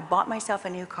 I bought myself a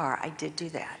new car. I did do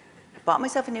that. I bought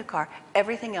myself a new car.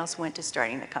 Everything else went to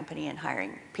starting the company and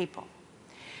hiring people.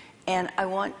 And I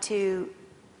want to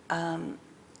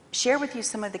share with you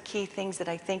some of the key things that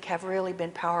I think have really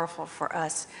been powerful for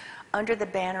us under the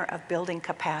banner of building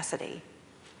capacity.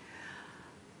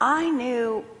 I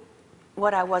knew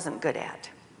what I wasn't good at.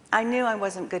 I knew I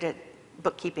wasn't good at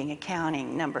bookkeeping,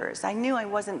 accounting, numbers. I knew I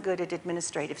wasn't good at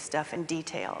administrative stuff and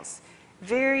details.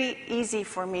 Very easy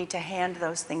for me to hand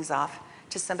those things off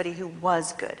to somebody who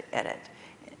was good at it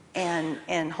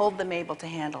and hold them able to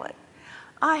handle it.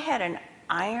 I had an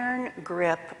iron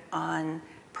grip on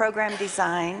program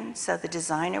design, so the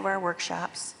design of our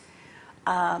workshops,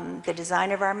 the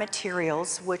design of our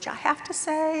materials, which I have to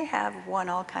say have won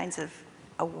all kinds of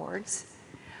awards,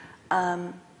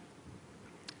 and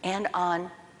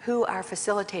on who our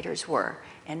facilitators were.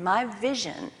 And my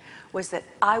vision was that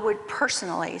I would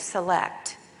personally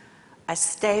select a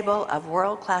stable of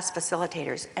world-class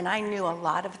facilitators, and I knew a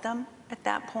lot of them at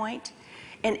that point,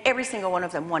 and every single one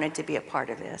of them wanted to be a part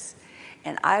of this.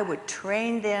 And I would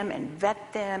train them and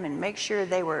vet them and make sure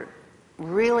they were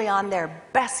really on their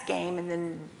best game, and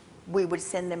then we would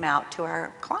send them out to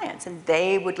our clients, and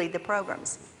they would lead the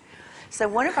programs. So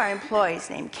one of our employees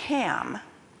named Cam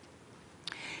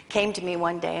came to me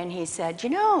one day and he said, you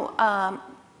know,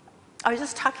 I was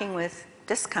just talking with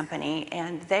this company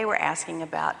and they were asking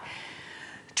about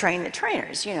train the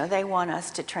trainers. You know, they want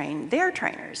us to train their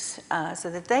trainers so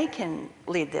that they can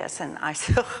lead this. And I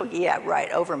said, oh, yeah, right,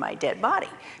 over my dead body,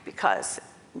 because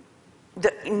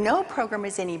no program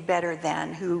is any better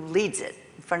than who leads it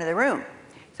in front of the room.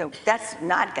 So that's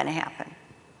not going to happen.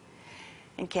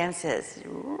 And Cam says,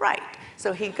 right.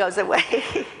 So he goes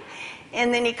away.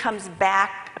 And then he comes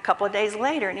back a couple of days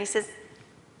later and he says,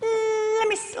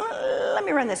 let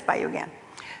me run this by you again.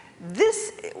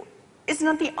 This is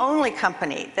not the only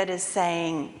company that is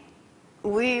saying,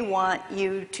 we want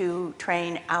you to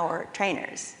train our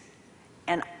trainers.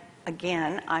 And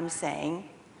again, I'm saying,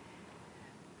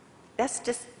 that's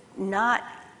just not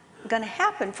going to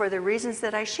happen for the reasons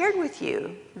that I shared with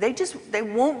you. They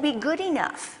won't be good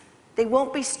enough. They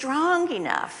won't be strong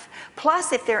enough.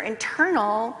 Plus, if they're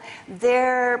internal,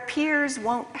 their peers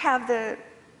won't have the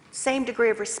same degree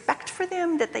of respect for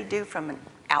them that they do from an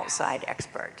outside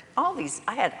expert. All these,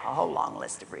 I had a whole long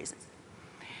list of reasons.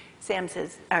 Cam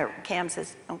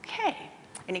says, okay.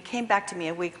 And he came back to me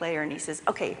a week later and he says,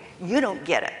 okay, you don't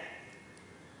get it.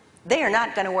 They are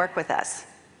not going to work with us.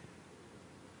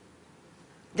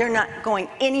 They're not going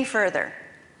any further.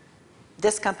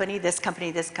 This company, this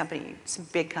company, this company, some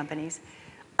big companies,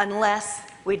 unless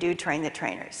we do train the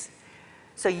trainers.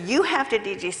 So you have to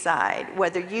decide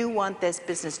whether you want this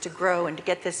business to grow and to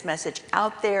get this message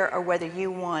out there, or whether you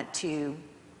want to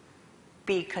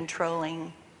be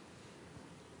controlling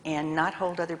and not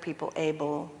hold other people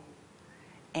able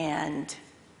and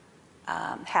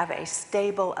have a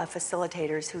stable of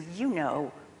facilitators who, you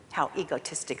know how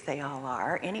egotistic they all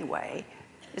are anyway.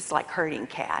 It's like herding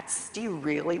cats. Do you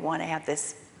really want to have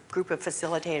this group of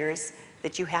facilitators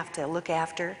that you have to look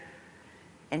after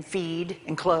and feed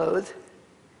and clothe?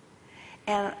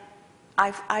 And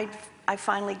I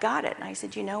finally got it. And I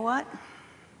said, you know what?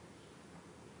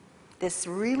 This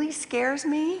really scares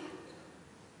me,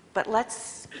 but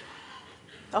let's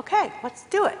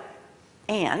do it.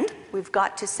 And we've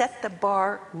got to set the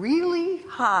bar really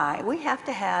high. We have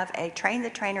to have a train the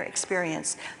trainer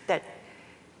experience that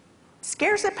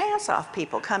scares the pants off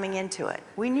people coming into it.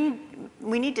 We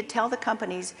need to tell the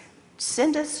companies,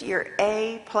 send us your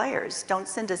A players. Don't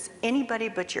send us anybody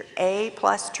but your A+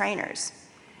 trainers.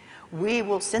 We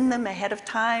will send them ahead of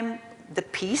time the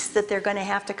piece that they're going to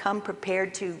have to come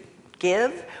prepared to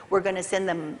give. We're going to send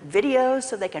them videos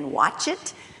so they can watch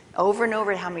it over and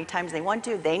over how many times they want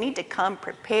to. They need to come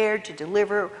prepared to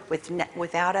deliver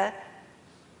without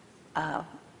a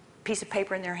piece of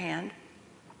paper in their hand.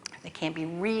 They can't be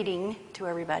reading to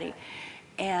everybody.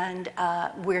 And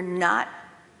we're not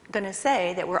going to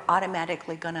say that we're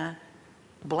automatically going to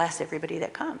bless everybody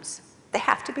that comes. They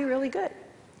have to be really good.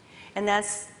 And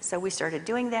so we started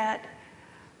doing that.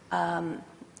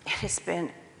 It's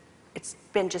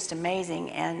been just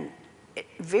amazing and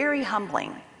very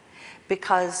humbling,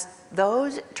 because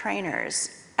those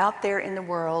trainers out there in the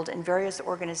world in various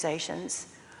organizations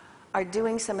are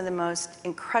doing some of the most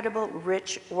incredible,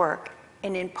 rich work.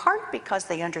 And in part because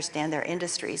they understand their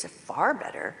industries far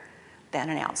better than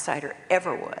an outsider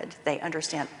ever would. They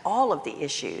understand all of the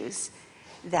issues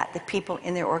that the people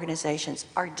in their organizations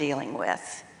are dealing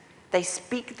with. They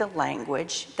speak the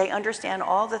language. They understand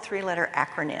all the 3-letter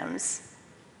acronyms.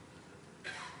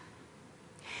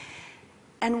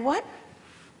 And one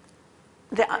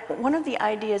of the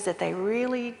ideas that they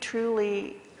really,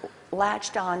 truly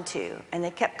latched onto, and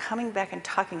they kept coming back and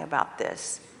talking about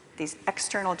this, these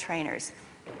external trainers.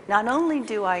 Not only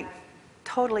do I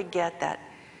totally get that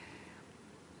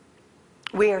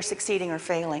we are succeeding or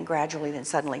failing gradually, then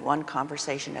suddenly, one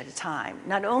conversation at a time.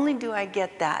 Not only do I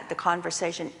get that the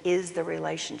conversation is the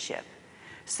relationship,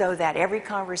 so that every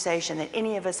conversation that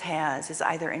any of us has is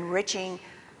either enriching,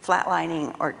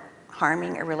 flatlining, or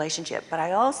harming a relationship, but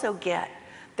I also get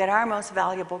that our most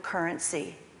valuable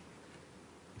currency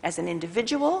as an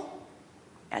individual,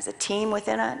 as a team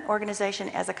within an organization,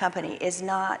 as a company, is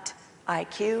not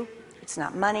IQ, it's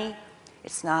not money,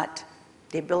 it's not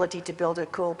the ability to build a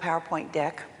cool PowerPoint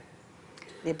deck,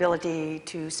 the ability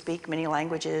to speak many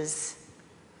languages,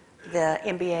 the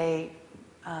MBA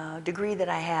degree that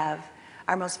I have.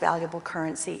 Our most valuable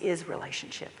currency is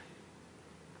relationship.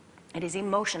 It is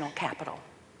emotional capital,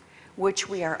 which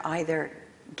we are either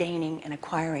gaining and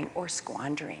acquiring or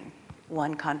squandering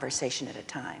one conversation at a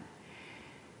time.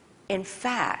 In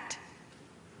fact,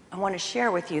 I want to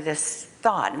share with you this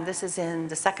thought, and this is in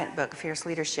the second book, Fierce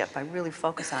Leadership. I really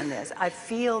focus on this. I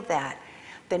feel that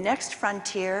the next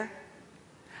frontier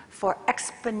for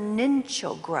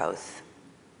exponential growth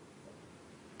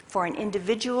for an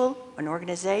individual, an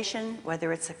organization,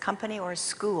 whether it's a company or a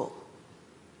school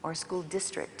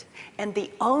district, and the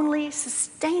only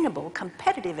sustainable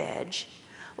competitive edge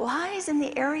lies in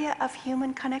the area of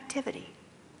human connectivity.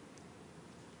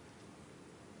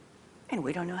 And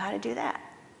we don't know how to do that.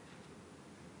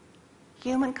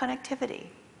 Human connectivity.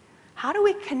 How do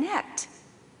we connect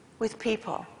with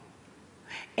people?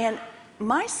 And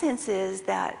my sense is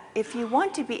that if you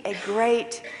want to be a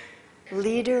great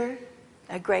leader,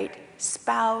 a great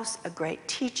spouse, a great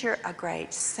teacher, a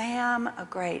great SAM, a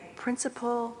great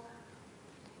principal,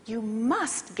 you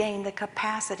must gain the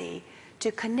capacity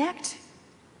to connect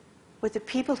with the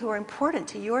people who are important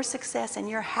to your success and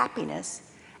your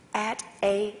happiness at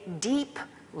a deep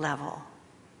level,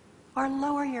 or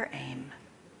lower your aim.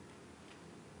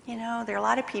 You know, there are a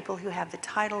lot of people who have the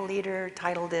title leader,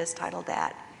 title this, title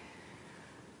that.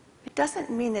 It doesn't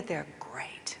mean that they're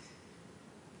great.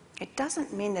 It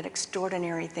doesn't mean that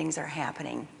extraordinary things are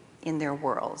happening in their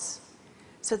worlds.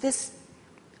 So this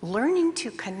learning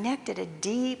to connect at a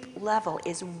deep level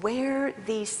is where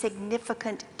the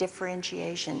significant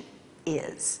differentiation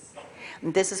is.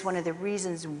 And this is one of the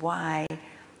reasons why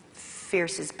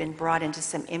Fierce has been brought into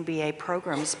some MBA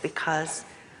programs, because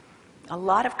a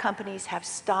lot of companies have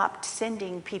stopped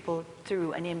sending people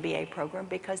through an MBA program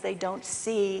because they don't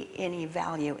see any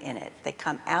value in it. They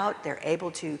come out, they're able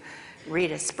to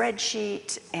read a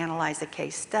spreadsheet, analyze a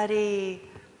case study,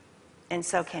 and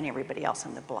so can everybody else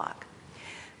on the block.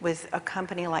 With a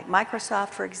company like Microsoft,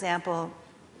 for example,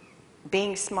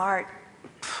 being smart,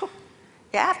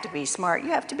 you have to be smart.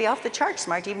 You have to be off the chart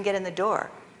smart to even get in the door.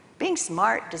 Being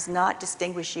smart does not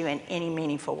distinguish you in any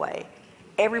meaningful way.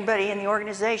 Everybody in the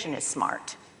organization is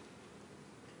smart.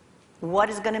 What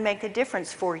is going to make the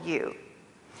difference for you?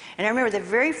 And I remember the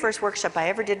very first workshop I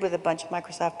ever did with a bunch of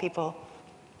Microsoft people,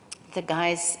 the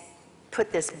guys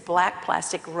put this black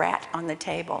plastic rat on the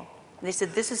table. They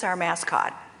said, "This is our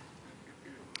mascot.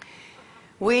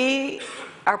 We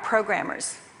are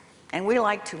programmers, and we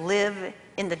like to live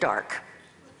in the dark,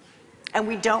 and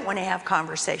we don't want to have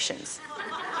conversations.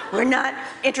 We're not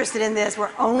interested in this.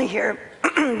 We're only here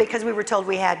because we were told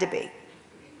we had to be."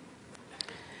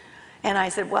 And I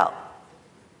said, well,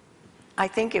 I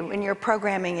think when you're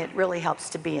programming, it really helps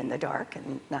to be in the dark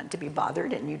and not to be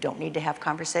bothered, and you don't need to have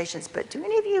conversations. But do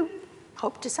any of you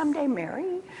hope to someday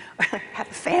marry or have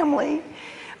a family?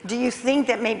 Do you think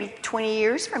that maybe 20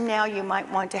 years from now you might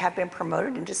want to have been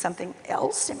promoted into something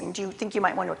else? I mean, do you think you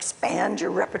might want to expand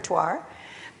your repertoire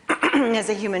as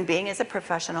a human being, as a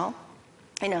professional?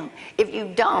 You know, if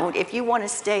you don't, if you want to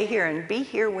stay here and be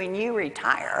here when you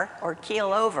retire or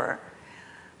keel over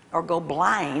or go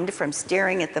blind from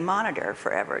staring at the monitor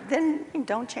forever, then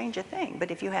don't change a thing. But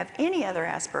if you have any other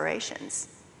aspirations,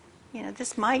 you know,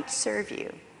 this might serve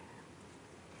you.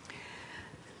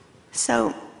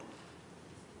 So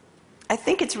I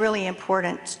think it's really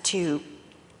important to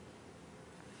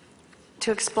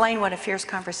explain what a fierce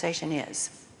conversation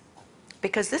is,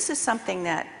 because this is something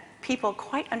that people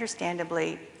quite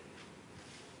understandably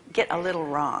get a little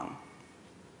wrong.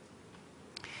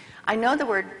 I know the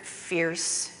word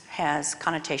fierce has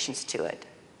connotations to it.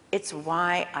 It's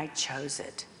why I chose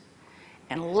it.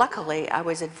 And luckily, I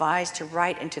was advised to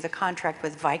write into the contract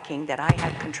with Viking that I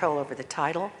had control over the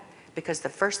title, because the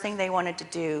first thing they wanted to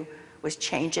do was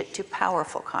change it to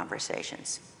Powerful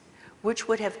Conversations, which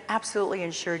would have absolutely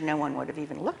ensured no one would have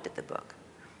even looked at the book.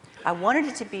 I wanted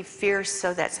it to be fierce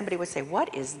so that somebody would say,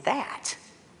 what is that?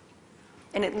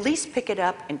 And at least pick it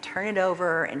up and turn it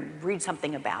over and read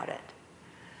something about it.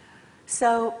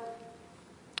 So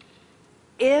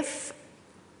if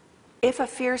a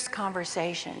fierce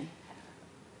conversation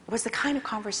was the kind of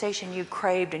conversation you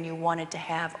craved and you wanted to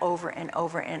have over and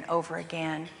over and over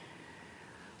again,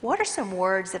 what are some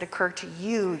words that occur to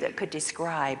you that could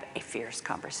describe a fierce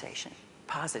conversation?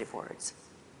 Positive words.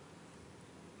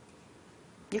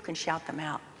 You can shout them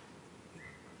out.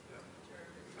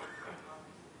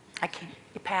 I can't.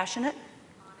 You passionate?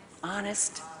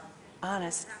 Honest.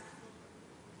 Honest.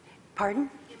 Pardon?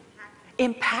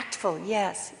 Impactful.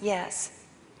 Yes. Yes.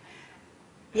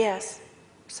 Yes.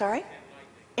 Sorry?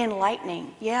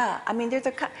 Enlightening. Yeah. I mean, they're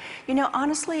the, you know,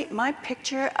 honestly, my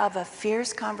picture of a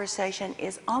fierce conversation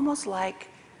is almost like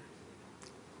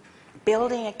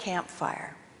building a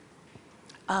campfire.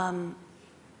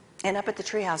 And up at the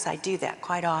treehouse, I do that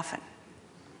quite often.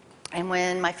 And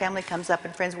when my family comes up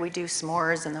and friends, we do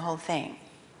s'mores and the whole thing.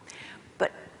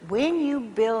 But when you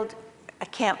build a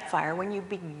campfire, when you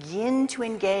begin to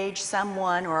engage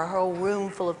someone or a whole room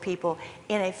full of people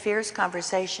in a fierce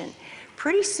conversation,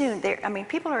 pretty soon,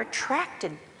 people are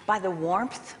attracted by the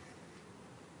warmth,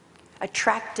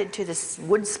 attracted to this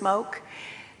wood smoke.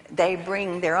 They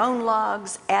bring their own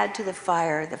logs, add to the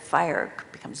fire. The fire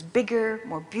becomes bigger,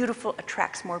 more beautiful,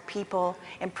 attracts more people,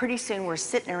 and pretty soon we're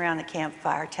sitting around the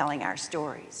campfire telling our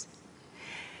stories.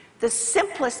 The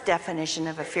simplest definition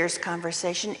of a fierce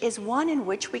conversation is one in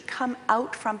which we come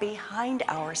out from behind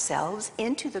ourselves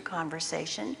into the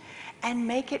conversation and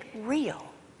make it real.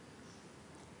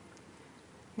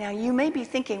 Now, you may be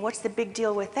thinking, what's the big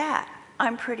deal with that?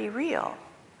 I'm pretty real.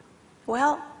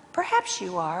 Well, perhaps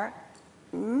you are.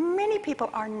 Many people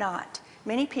are not.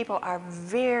 Many people are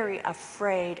very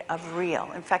afraid of real.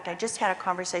 In fact, I just had a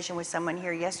conversation with someone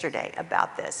here yesterday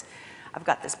about this. I've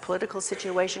got this political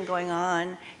situation going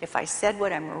on. If I said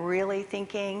what I'm really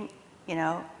thinking, you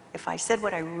know, if I said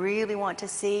what I really want to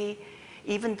see,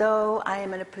 even though I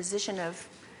am in a position of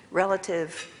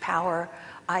relative power,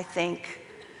 I think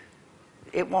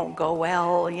it won't go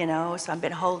well, you know, so I've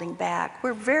been holding back.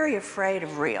 We're very afraid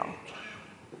of real.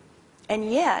 And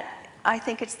yet, I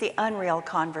think it's the unreal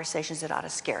conversations that ought to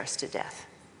scare us to death.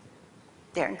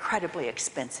 They're incredibly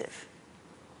expensive.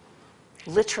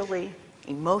 Literally,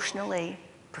 emotionally,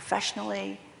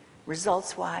 professionally,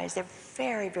 results-wise, they're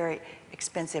very, very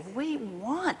expensive. We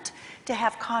want to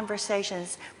have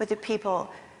conversations with the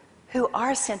people who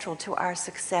are central to our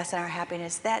success and our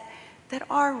happiness that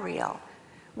are real.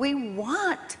 We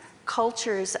want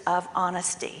cultures of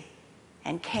honesty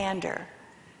and candor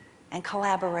and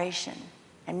collaboration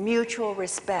and mutual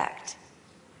respect.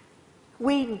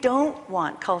 We don't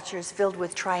want cultures filled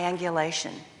with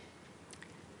triangulation,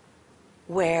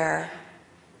 where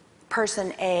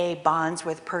person A bonds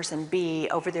with person B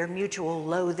over their mutual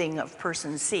loathing of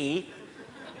person C,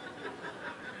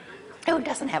 who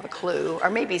doesn't have a clue, or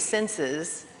maybe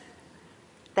senses.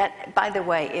 That, by the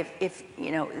way, if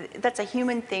you know, that's a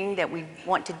human thing that we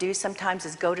want to do sometimes,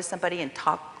 is go to somebody and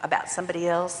talk about somebody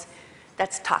else.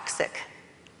 That's toxic.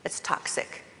 It's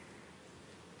toxic.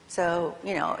 So,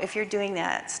 you know, if you're doing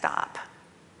that, stop.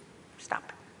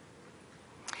 Stop.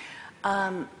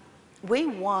 We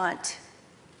want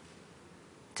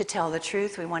to tell the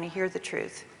truth. We want to hear the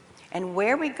truth. And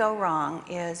where we go wrong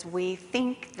is we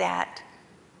think that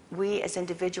we as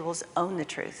individuals own the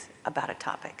truth about a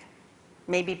topic.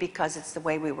 Maybe because it's the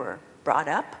way we were brought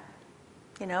up.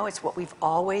 You know, it's what we've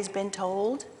always been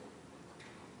told.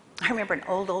 I remember an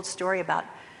old story about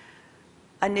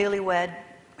a newlywed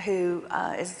who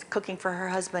is cooking for her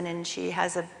husband, and she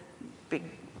has a big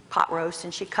pot roast,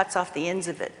 and she cuts off the ends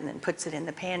of it and then puts it in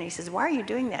the pan. And he says, "Why are you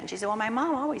doing that?" And she said, "Well, my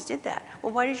mom always did that."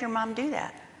 "Well, why does your mom do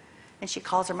that?" And she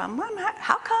calls her mom, "Mom,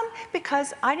 how come?"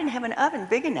 "Because I didn't have an oven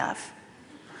big enough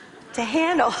to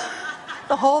handle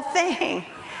the whole thing."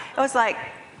 It was like,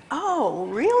 oh,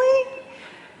 really?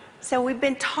 So we've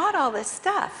been taught all this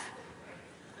stuff.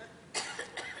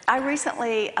 I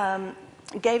recently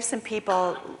gave some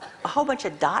people a whole bunch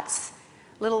of dots,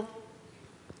 little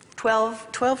 12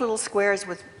 little squares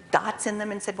with dots in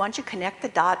them, and said, "Why don't you connect the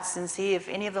dots and see if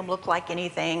any of them look like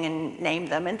anything, and name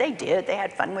them." And they did. They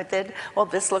had fun with it. Well,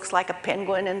 this looks like a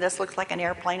penguin, and this looks like an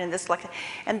airplane, and this like,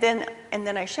 and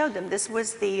then I showed them. This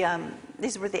was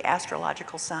these were the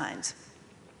astrological signs.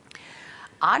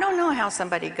 I don't know how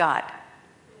somebody got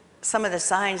some of the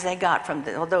signs they got from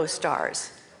those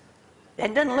stars.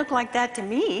 It doesn't look like that to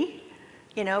me,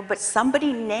 you know, but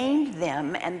somebody named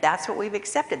them, and that's what we've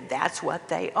accepted. That's what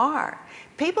they are.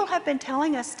 People have been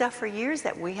telling us stuff for years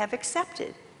that we have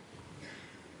accepted.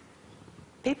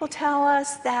 People tell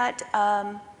us that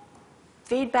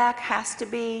feedback has to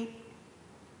be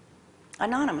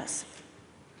anonymous,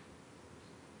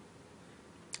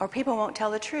 or people won't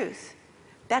tell the truth.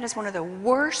 That is one of the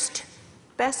worst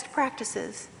best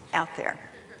practices out there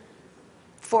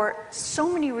for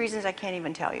so many reasons I can't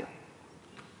even tell you.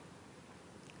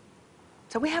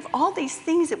 So we have all these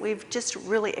things that we've just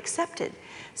really accepted.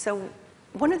 So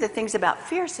one of the things about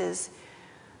Fierce is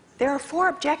there are 4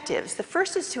 objectives. The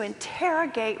first is to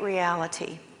interrogate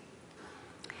reality.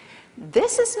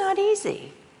 This is not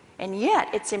easy, and yet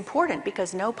it's important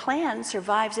because no plan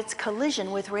survives its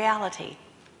collision with reality.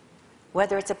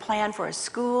 Whether it's a plan for a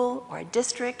school or a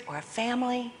district or a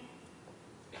family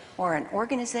or an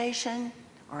organization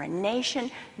or a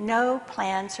nation, no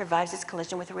plan survives its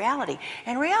collision with reality.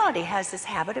 And reality has this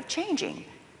habit of changing,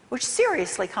 which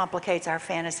seriously complicates our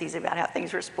fantasies about how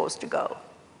things are supposed to go.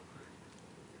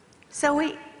 So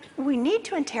we need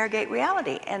to interrogate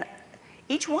reality, and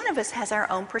each one of us has our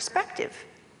own perspective.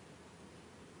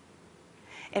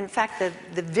 In fact,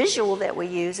 the visual that we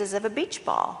use is of a beach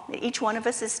ball. Each one of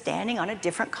us is standing on a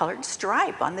different colored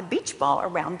stripe on the beach ball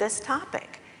around this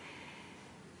topic.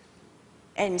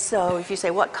 And so if you say,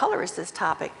 what color is this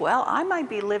topic? Well, I might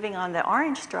be living on the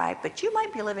orange stripe, but you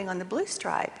might be living on the blue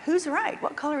stripe. Who's right?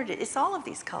 What color it is? It's all of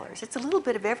these colors. It's a little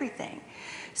bit of everything.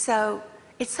 So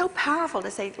it's so powerful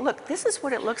to say, look, this is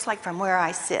what it looks like from where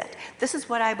I sit. This is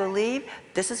what I believe.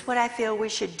 This is what I feel we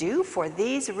should do for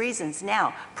these reasons.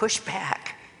 Now, push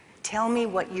back. Tell me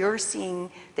what you're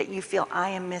seeing that you feel I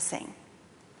am missing.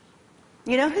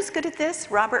 You know who's good at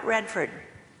this? Robert Redford.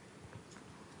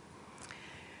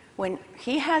 When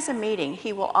he has a meeting,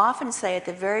 he will often say at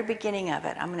the very beginning of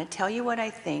it, I'm going to tell you what I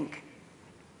think,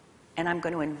 and I'm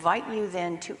going to invite you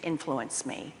then to influence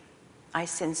me. I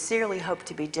sincerely hope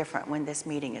to be different when this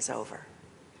meeting is over.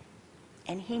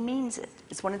 And he means it.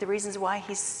 It's one of the reasons why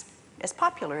he's as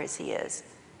popular as he is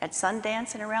at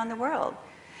Sundance and around the world.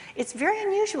 It's very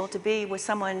unusual to be with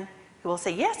someone who will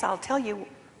say, yes, I'll tell you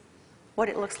what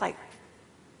it looks like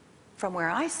from where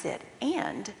I sit,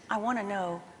 and I want to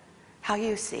know how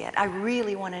you see it. I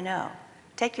really want to know.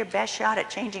 Take your best shot at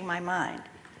changing my mind.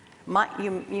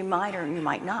 You might or you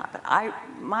might not, but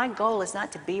my goal is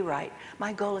not to be right.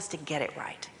 My goal is to get it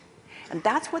right. And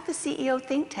that's what the CEO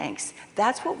think tanks,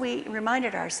 that's what we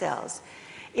reminded ourselves.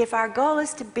 If our goal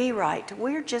is to be right,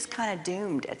 we're just kind of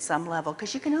doomed at some level,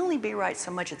 because you can only be right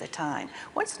so much of the time.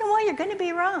 Once in a while, you're going to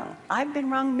be wrong. I've been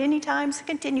wrong many times,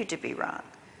 continue to be wrong.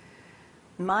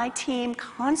 My team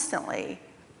constantly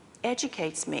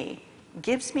educates me,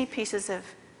 gives me pieces of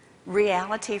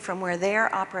reality from where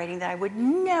they're operating that I would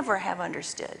never have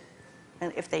understood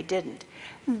if they didn't.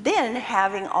 Then,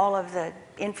 having all of the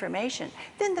information,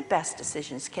 then the best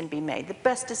decisions can be made. The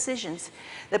best decisions,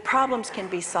 the problems can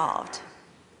be solved.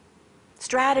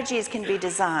 Strategies can be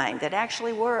designed that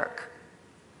actually work.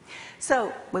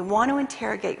 So we want to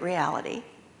interrogate reality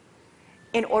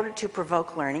in order to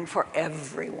provoke learning for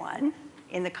everyone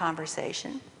in the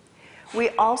conversation. We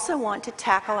also want to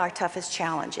tackle our toughest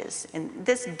challenges, and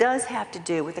this does have to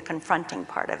do with the confronting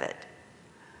part of it.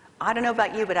 I don't know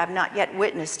about you, but I've not yet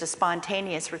witnessed a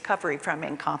spontaneous recovery from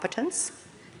incompetence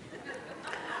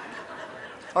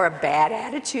or a bad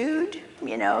attitude,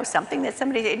 you know, something that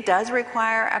somebody, it does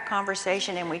require a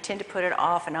conversation, and we tend to put it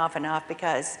off and off and off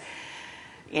because,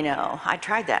 you know, I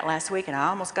tried that last week and I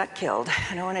almost got killed.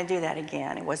 I don't want to do that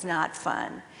again. It was not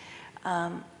fun.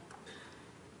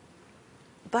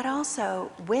 But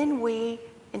also, when we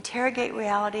interrogate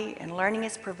reality and learning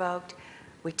is provoked,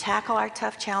 we tackle our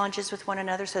tough challenges with one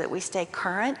another so that we stay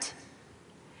current.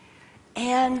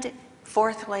 And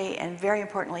fourthly, and very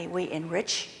importantly, we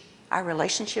enrich our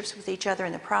relationships with each other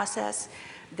in the process.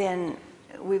 Then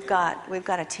we've got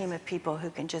a team of people who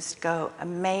can just go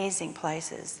amazing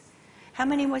places. How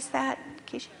many was that,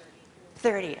 Keisha?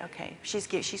 30, okay. She's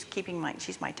keeping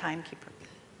she's my timekeeper.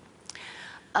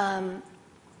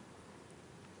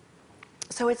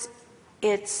 So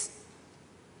it's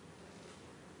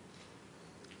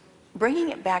bringing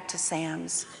it back to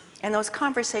SAMS and those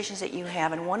conversations that you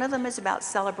have, and one of them is about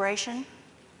celebration.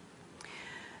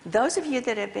 Those of you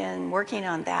that have been working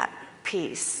on that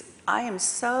piece, I am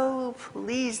so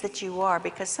pleased that you are,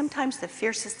 because sometimes the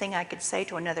fiercest thing I could say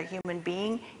to another human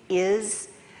being is,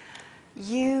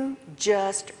 you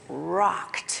just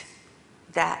rocked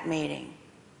that meeting.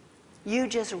 You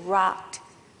just rocked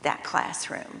that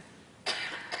classroom.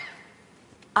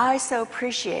 I so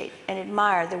appreciate and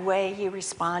admire the way you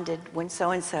responded when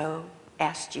so-and-so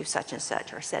asked you such and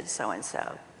such or said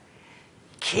so-and-so.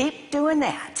 Keep doing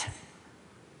that.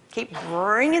 Keep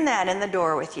bringing that in the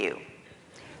door with you.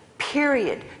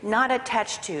 Period. Not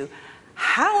attached to,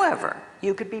 However,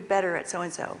 you could be better at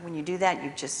so-and-so. When you do that,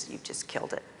 you've just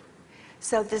killed it.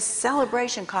 So this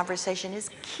celebration conversation is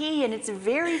key, and it's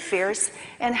very fierce.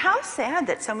 And how sad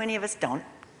that so many of us don't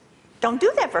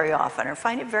do that very often or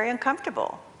find it very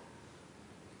uncomfortable.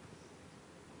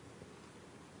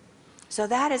 So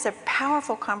that is a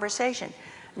powerful conversation.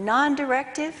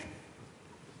 Non-directive,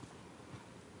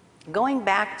 going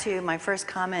back to my first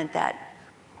comment that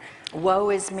woe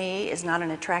is me is not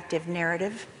an attractive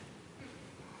narrative.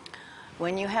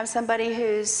 When you have somebody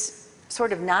who's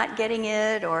sort of not getting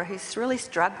it, or who's really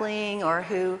struggling, or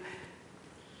who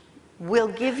will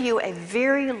give you a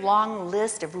very long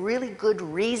list of really good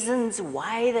reasons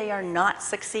why they are not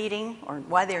succeeding or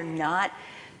why they're not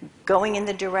going in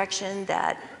the direction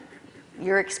that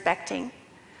you're expecting,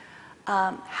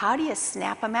 how do you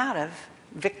snap them out of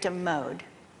victim mode?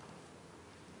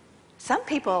 Some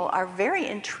people are very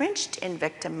entrenched in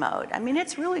victim mode. I mean,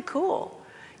 it's really cool,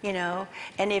 you know.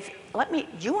 And do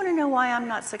you want to know why I'm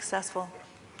not successful?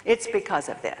 It's because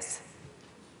of this.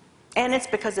 And it's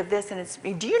because of this,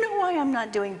 and do you know why I'm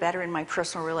not doing better in my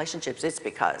personal relationships? It's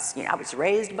because, you know, I was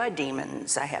raised by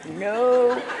demons. I have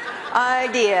no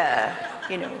idea,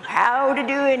 you know, how to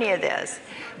do any of this.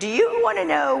 Do you want to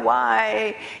know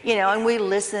why, you know, and we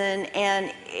listen,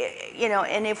 and, you know,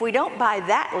 and if we don't buy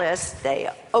that list, they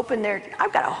open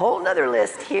I've got a whole nother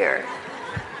list here.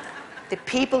 The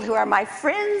people who are my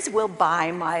friends will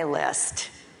buy my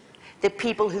list. The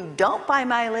people who don't buy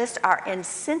my list are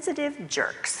insensitive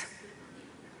jerks.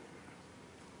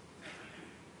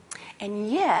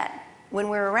 And yet, when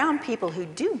we're around people who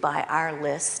do buy our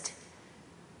list,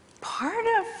 part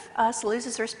of us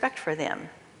loses respect for them.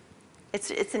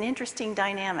 It's an interesting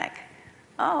dynamic.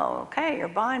 Oh, okay, you're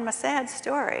buying my sad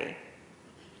story.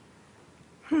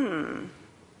 And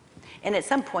at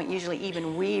some point, usually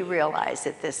even we realize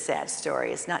that this sad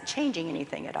story is not changing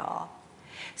anything at all.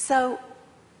 So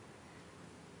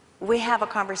we have a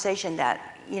conversation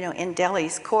that, you know, in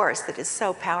Delhi's course that is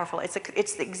so powerful. It's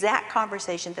the exact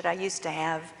conversation that I used to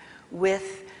have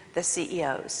with the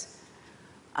CEOs.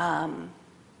 And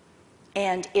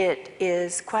it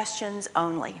is questions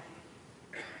only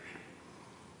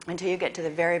until you get to the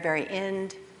very, very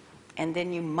end, and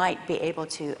then you might be able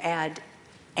to add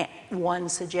one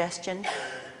suggestion.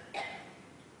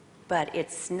 But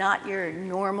it's not your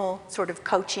normal sort of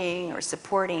coaching or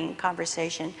supporting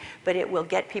conversation, but it will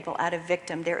get people out of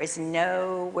victim. There is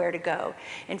nowhere to go.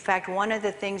 In fact, one of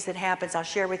the things that happens, I'll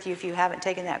share with you if you haven't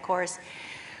taken that course,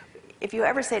 if you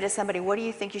ever say to somebody, what do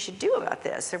you think you should do about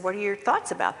this? Or what are your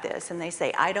thoughts about this? And they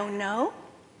say, I don't know.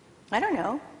 I don't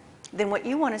know. Then what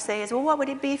you want to say is, well, what would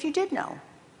it be if you did know?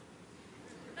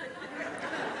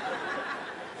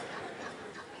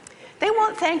 They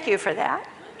won't thank you for that.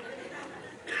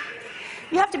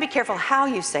 You have to be careful how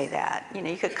you say that. You know,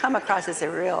 you could come across as a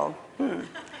real,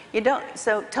 You don't,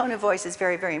 so tone of voice is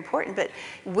very, very important. But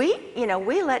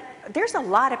there's a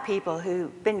lot of people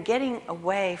who've been getting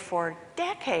away for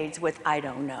decades with I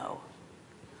don't know.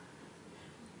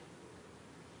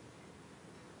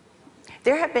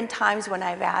 There have been times when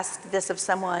I've asked this of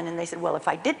someone and they said, well, if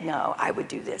I did know, I would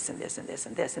do this and this and this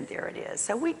and this, and there it is.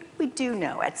 So we do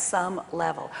know at some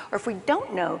level. Or if we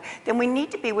don't know, then we need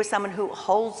to be with someone who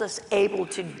holds us able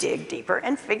to dig deeper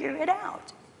and figure it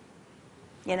out.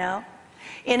 You know?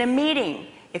 In a meeting,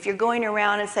 if you're going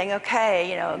around and saying,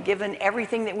 okay, you know, given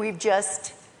everything that we've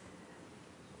just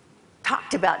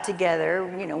talked about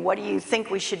together, you know, what do you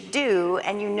think we should do?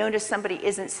 And you notice somebody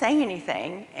isn't saying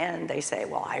anything, and they say,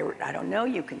 well, I don't know,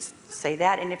 you can say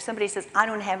that. And if somebody says, I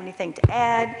don't have anything to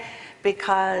add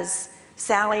because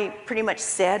Sally pretty much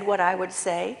said what I would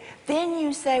say, then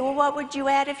you say, well, what would you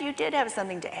add if you did have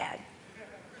something to add?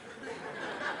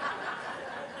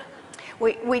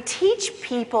 We teach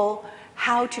people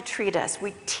how to treat us.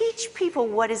 We teach people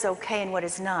what is okay and what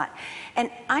is not. And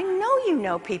I know you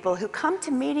know people who come to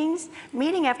meetings,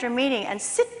 meeting after meeting, and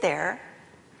sit there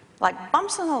like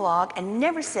bumps on a log and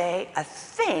never say a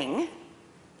thing.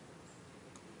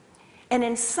 And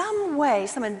in some way,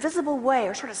 some invisible way,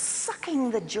 are sort of sucking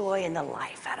the joy and the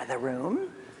life out of the room.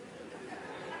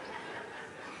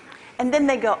 And then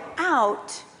they go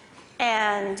out,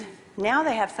 and now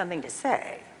they have something to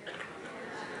say.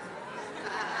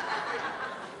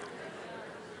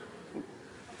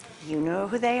 You know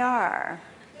who they are.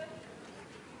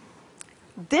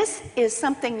 This is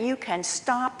something you can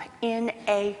stop in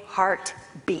a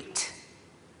heartbeat.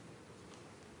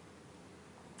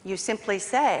 You simply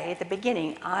say at the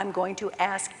beginning, I'm going to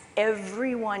ask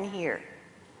everyone here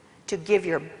to give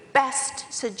your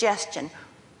best suggestion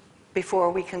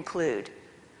before we conclude.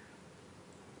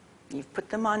 You've put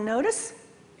them on notice,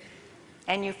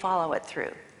 and you follow it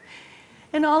through.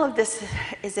 And all of this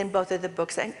is in both of the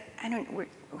books.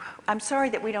 I'm sorry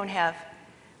that we don't have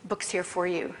books here for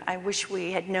you. I wish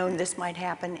we had known this might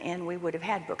happen and we would have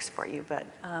had books for you, but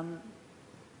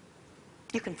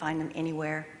you can find them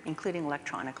anywhere, including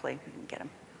electronically. You can get them.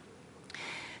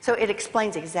 So it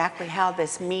explains exactly how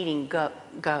this meeting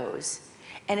goes.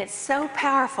 And it's so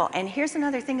powerful. And here's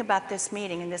another thing about this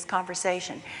meeting and this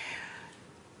conversation.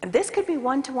 This could be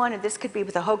one-to-one, and this could be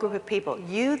with a whole group of people.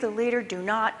 You, the leader, do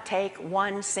not take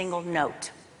one single note.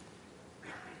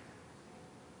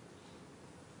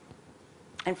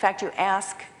 In fact, you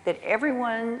ask that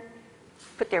everyone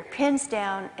put their pens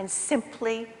down and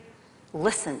simply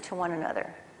listen to one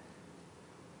another.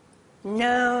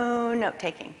 No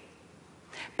note-taking.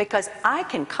 Because I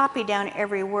can copy down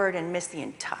every word and miss the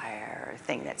entire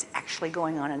thing that's actually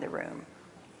going on in the room.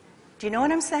 Do you know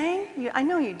what I'm saying? I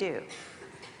know you do.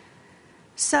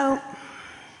 So,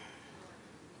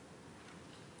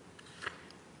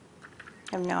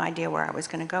 I have no idea where I was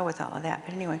going to go with all of that,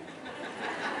 but anyway.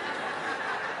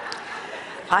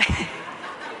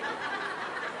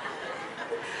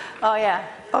 Oh yeah,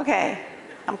 okay.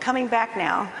 I'm coming back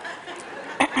now.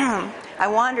 I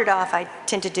wandered off. I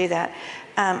tend to do that.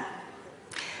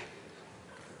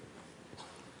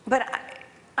 But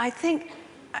I think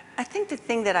the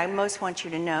thing that I most want you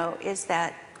to know is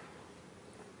that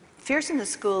Fierce in the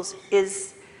Schools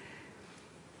is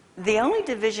the only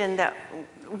division that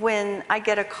when I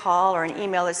get a call or an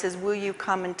email that says, will you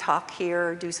come and talk here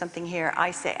or do something here,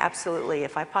 I say absolutely,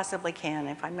 if I possibly can.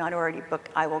 If I'm not already booked,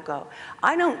 I will go.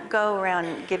 I don't go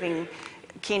around giving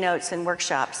keynotes and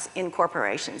workshops in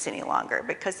corporations any longer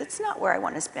because it's not where I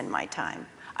want to spend my time.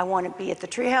 I want to be at the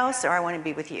treehouse or I want to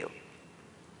be with you.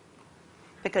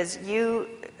 Because you,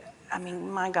 I mean,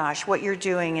 my gosh, what you're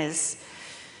doing is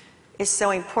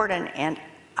so important. And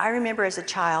I remember as a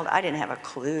child, I didn't have a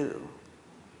clue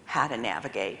how to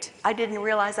navigate. I didn't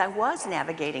realize I was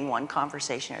navigating one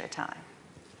conversation at a time.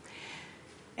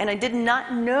 And I did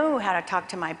not know how to talk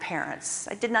to my parents.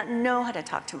 I did not know how to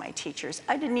talk to my teachers.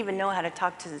 I didn't even know how to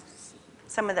talk to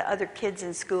some of the other kids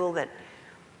in school that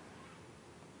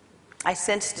I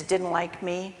sensed didn't like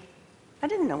me. I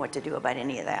didn't know what to do about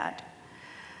any of that.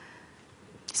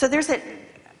 So there's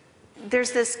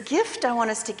this gift I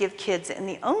want us to give kids, and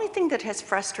the only thing that has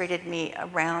frustrated me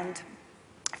around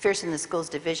Fierce in the Schools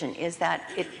division is that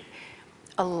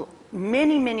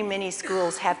many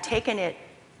schools have taken it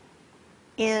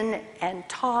in and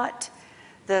taught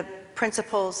the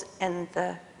principals and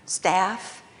the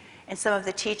staff and some of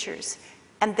the teachers,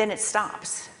 and then it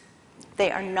stops.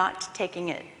 They are not taking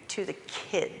it to the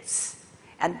kids,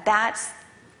 and that's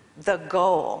the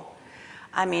goal.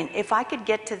 I mean, if I could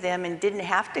get to them and didn't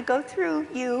have to go through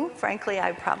you, frankly,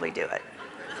 I'd probably do it.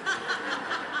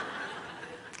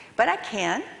 But I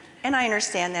can, and I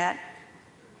understand that.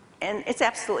 And it's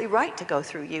absolutely right to go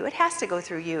through you. It has to go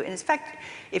through you. And in fact,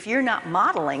 if you're not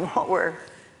modeling what we're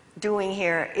doing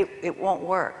here, it won't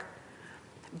work.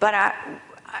 But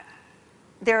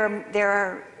there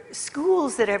are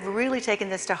schools that have really taken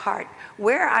this to heart.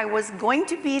 Where I was going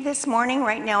to be this morning,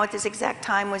 right now at this exact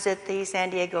time, was at the San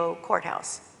Diego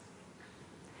courthouse.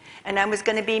 And I was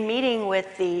going to be meeting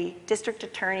with the district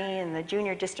attorney and the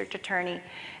junior district attorney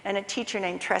and a teacher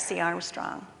named Tressie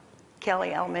Armstrong,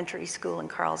 Kelly Elementary School in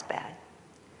Carlsbad,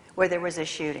 where there was a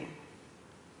shooting.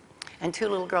 And 2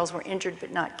 little girls were injured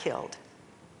but not killed.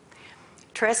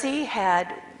 Tressie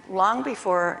had, long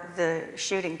before the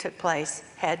shooting took place,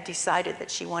 had decided that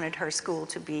she wanted her school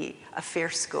to be a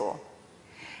Fierce school,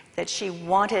 that she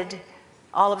wanted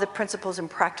all of the principles and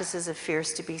practices of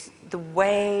Fierce to be the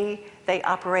way they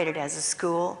operated as a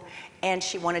school, and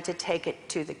she wanted to take it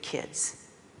to the kids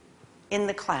in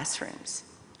the classrooms.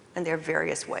 And there are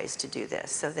various ways to do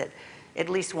this, so that at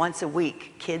least once a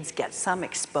week, kids get some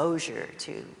exposure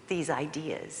to these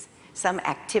ideas, some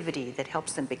activity that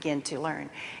helps them begin to learn,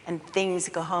 and things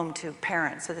go home to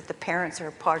parents so that the parents are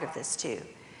a part of this too.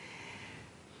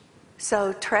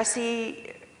 So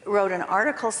Tressie wrote an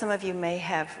article, some of you may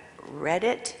have read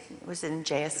it, it was in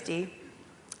JSD,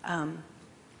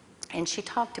 and she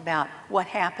talked about what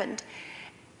happened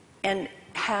and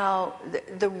how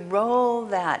the role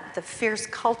that the Fierce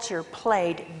culture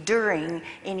played during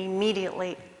and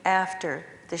immediately after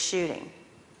the shooting.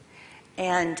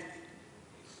 And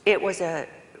it was a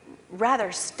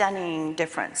rather stunning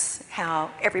difference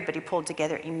how everybody pulled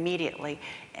together immediately,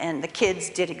 and the kids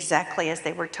did exactly as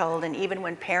they were told. And even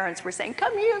when parents were saying,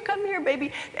 come here,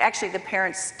 baby, actually the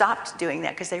parents stopped doing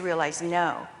that because they realized,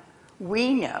 no,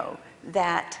 we know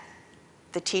that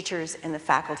the teachers and the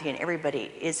faculty and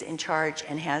everybody is in charge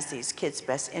and has these kids'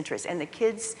 best interests. And the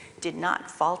kids did not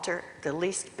falter the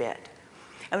least bit.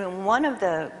 I mean, one of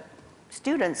the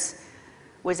students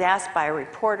was asked by a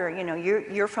reporter, you know,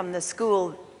 you're from the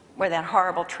school where that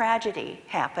horrible tragedy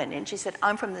happened. And she said,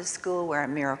 I'm from the school where a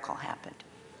miracle happened.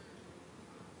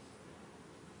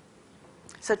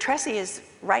 So Tressie is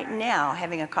right now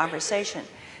having a conversation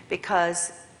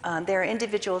because there are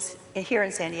individuals here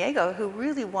in San Diego who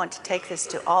really want to take this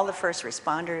to all the first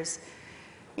responders,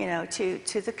 you know,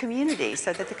 to the community,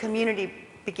 so that the community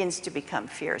begins to become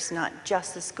fierce, not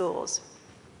just the schools.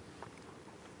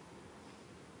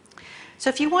 So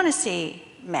if you want to see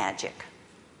magic,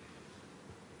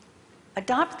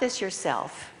 adopt this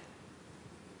yourself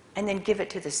and then give it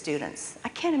to the students. I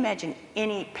can't imagine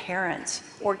any parent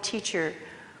or teacher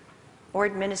or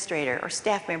administrator or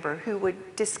staff member who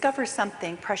would discover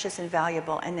something precious and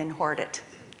valuable and then hoard it,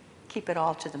 keep it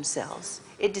all to themselves.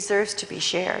 It deserves to be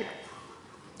shared.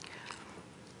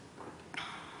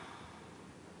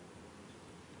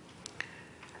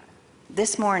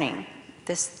 This morning,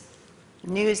 this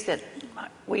news that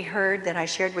we heard that I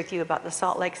shared with you about the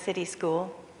Salt Lake City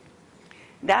school,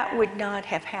 that would not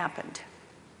have happened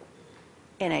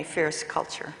in a fierce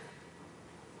culture.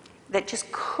 That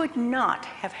just could not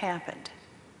have happened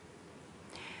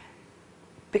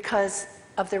because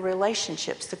of the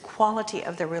relationships, the quality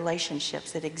of the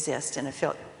relationships that exist in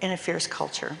a fierce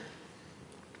culture.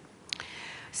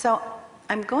 So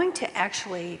I'm going to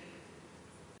actually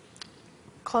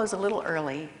close a little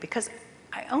early because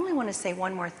I only want to say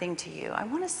one more thing to you. I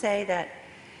want to say that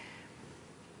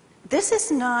this is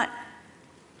not,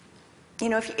 you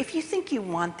know, if you think you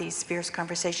want these fierce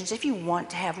conversations, if you want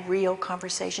to have real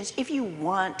conversations, if you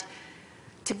want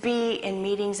to be in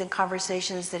meetings and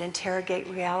conversations that interrogate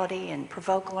reality and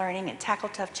provoke learning and tackle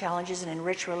tough challenges and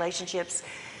enrich relationships,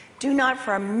 do not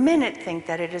for a minute think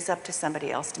that it is up to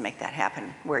somebody else to make that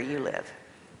happen where you live.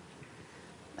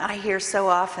 I hear so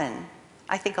often,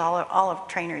 I think all of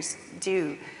trainers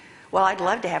do, well, I'd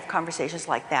love to have conversations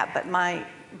like that, but my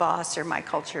boss or my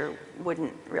culture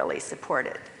wouldn't really support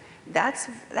it. That's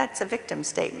a victim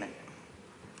statement.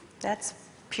 That's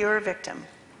pure victim.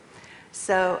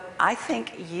 So I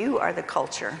think you are the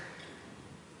culture.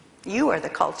 You are the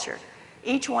culture.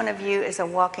 Each one of you is a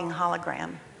walking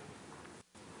hologram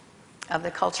of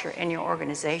the culture in your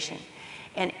organization.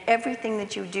 And everything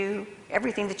that you do,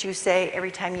 everything that you say,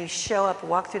 every time you show up,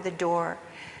 walk through the door,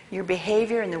 your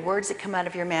behavior and the words that come out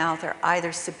of your mouth are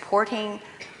either supporting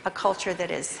a culture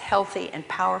that is healthy and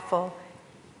powerful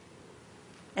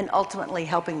and ultimately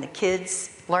helping the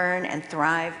kids learn and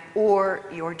thrive, or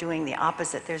you're doing the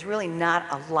opposite. There's really not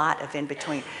a lot of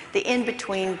in-between. The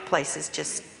in-between place is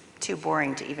just too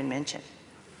boring to even mention.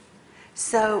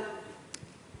 So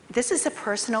this is a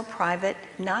personal, private,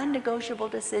 non-negotiable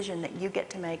decision that you get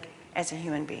to make as a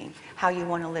human being, how you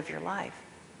want to live your life.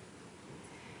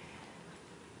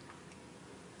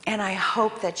 And I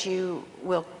hope that you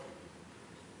will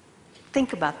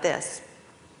think about this.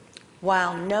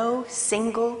 While no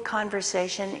single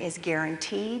conversation is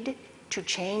guaranteed to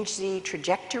change the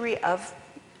trajectory of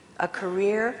a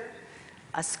career,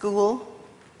 a school,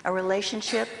 a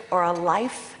relationship, or a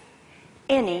life,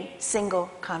 any single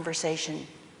conversation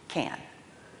can.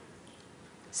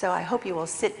 So I hope you will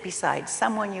sit beside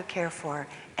someone you care for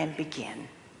and begin.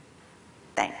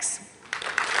 Thanks.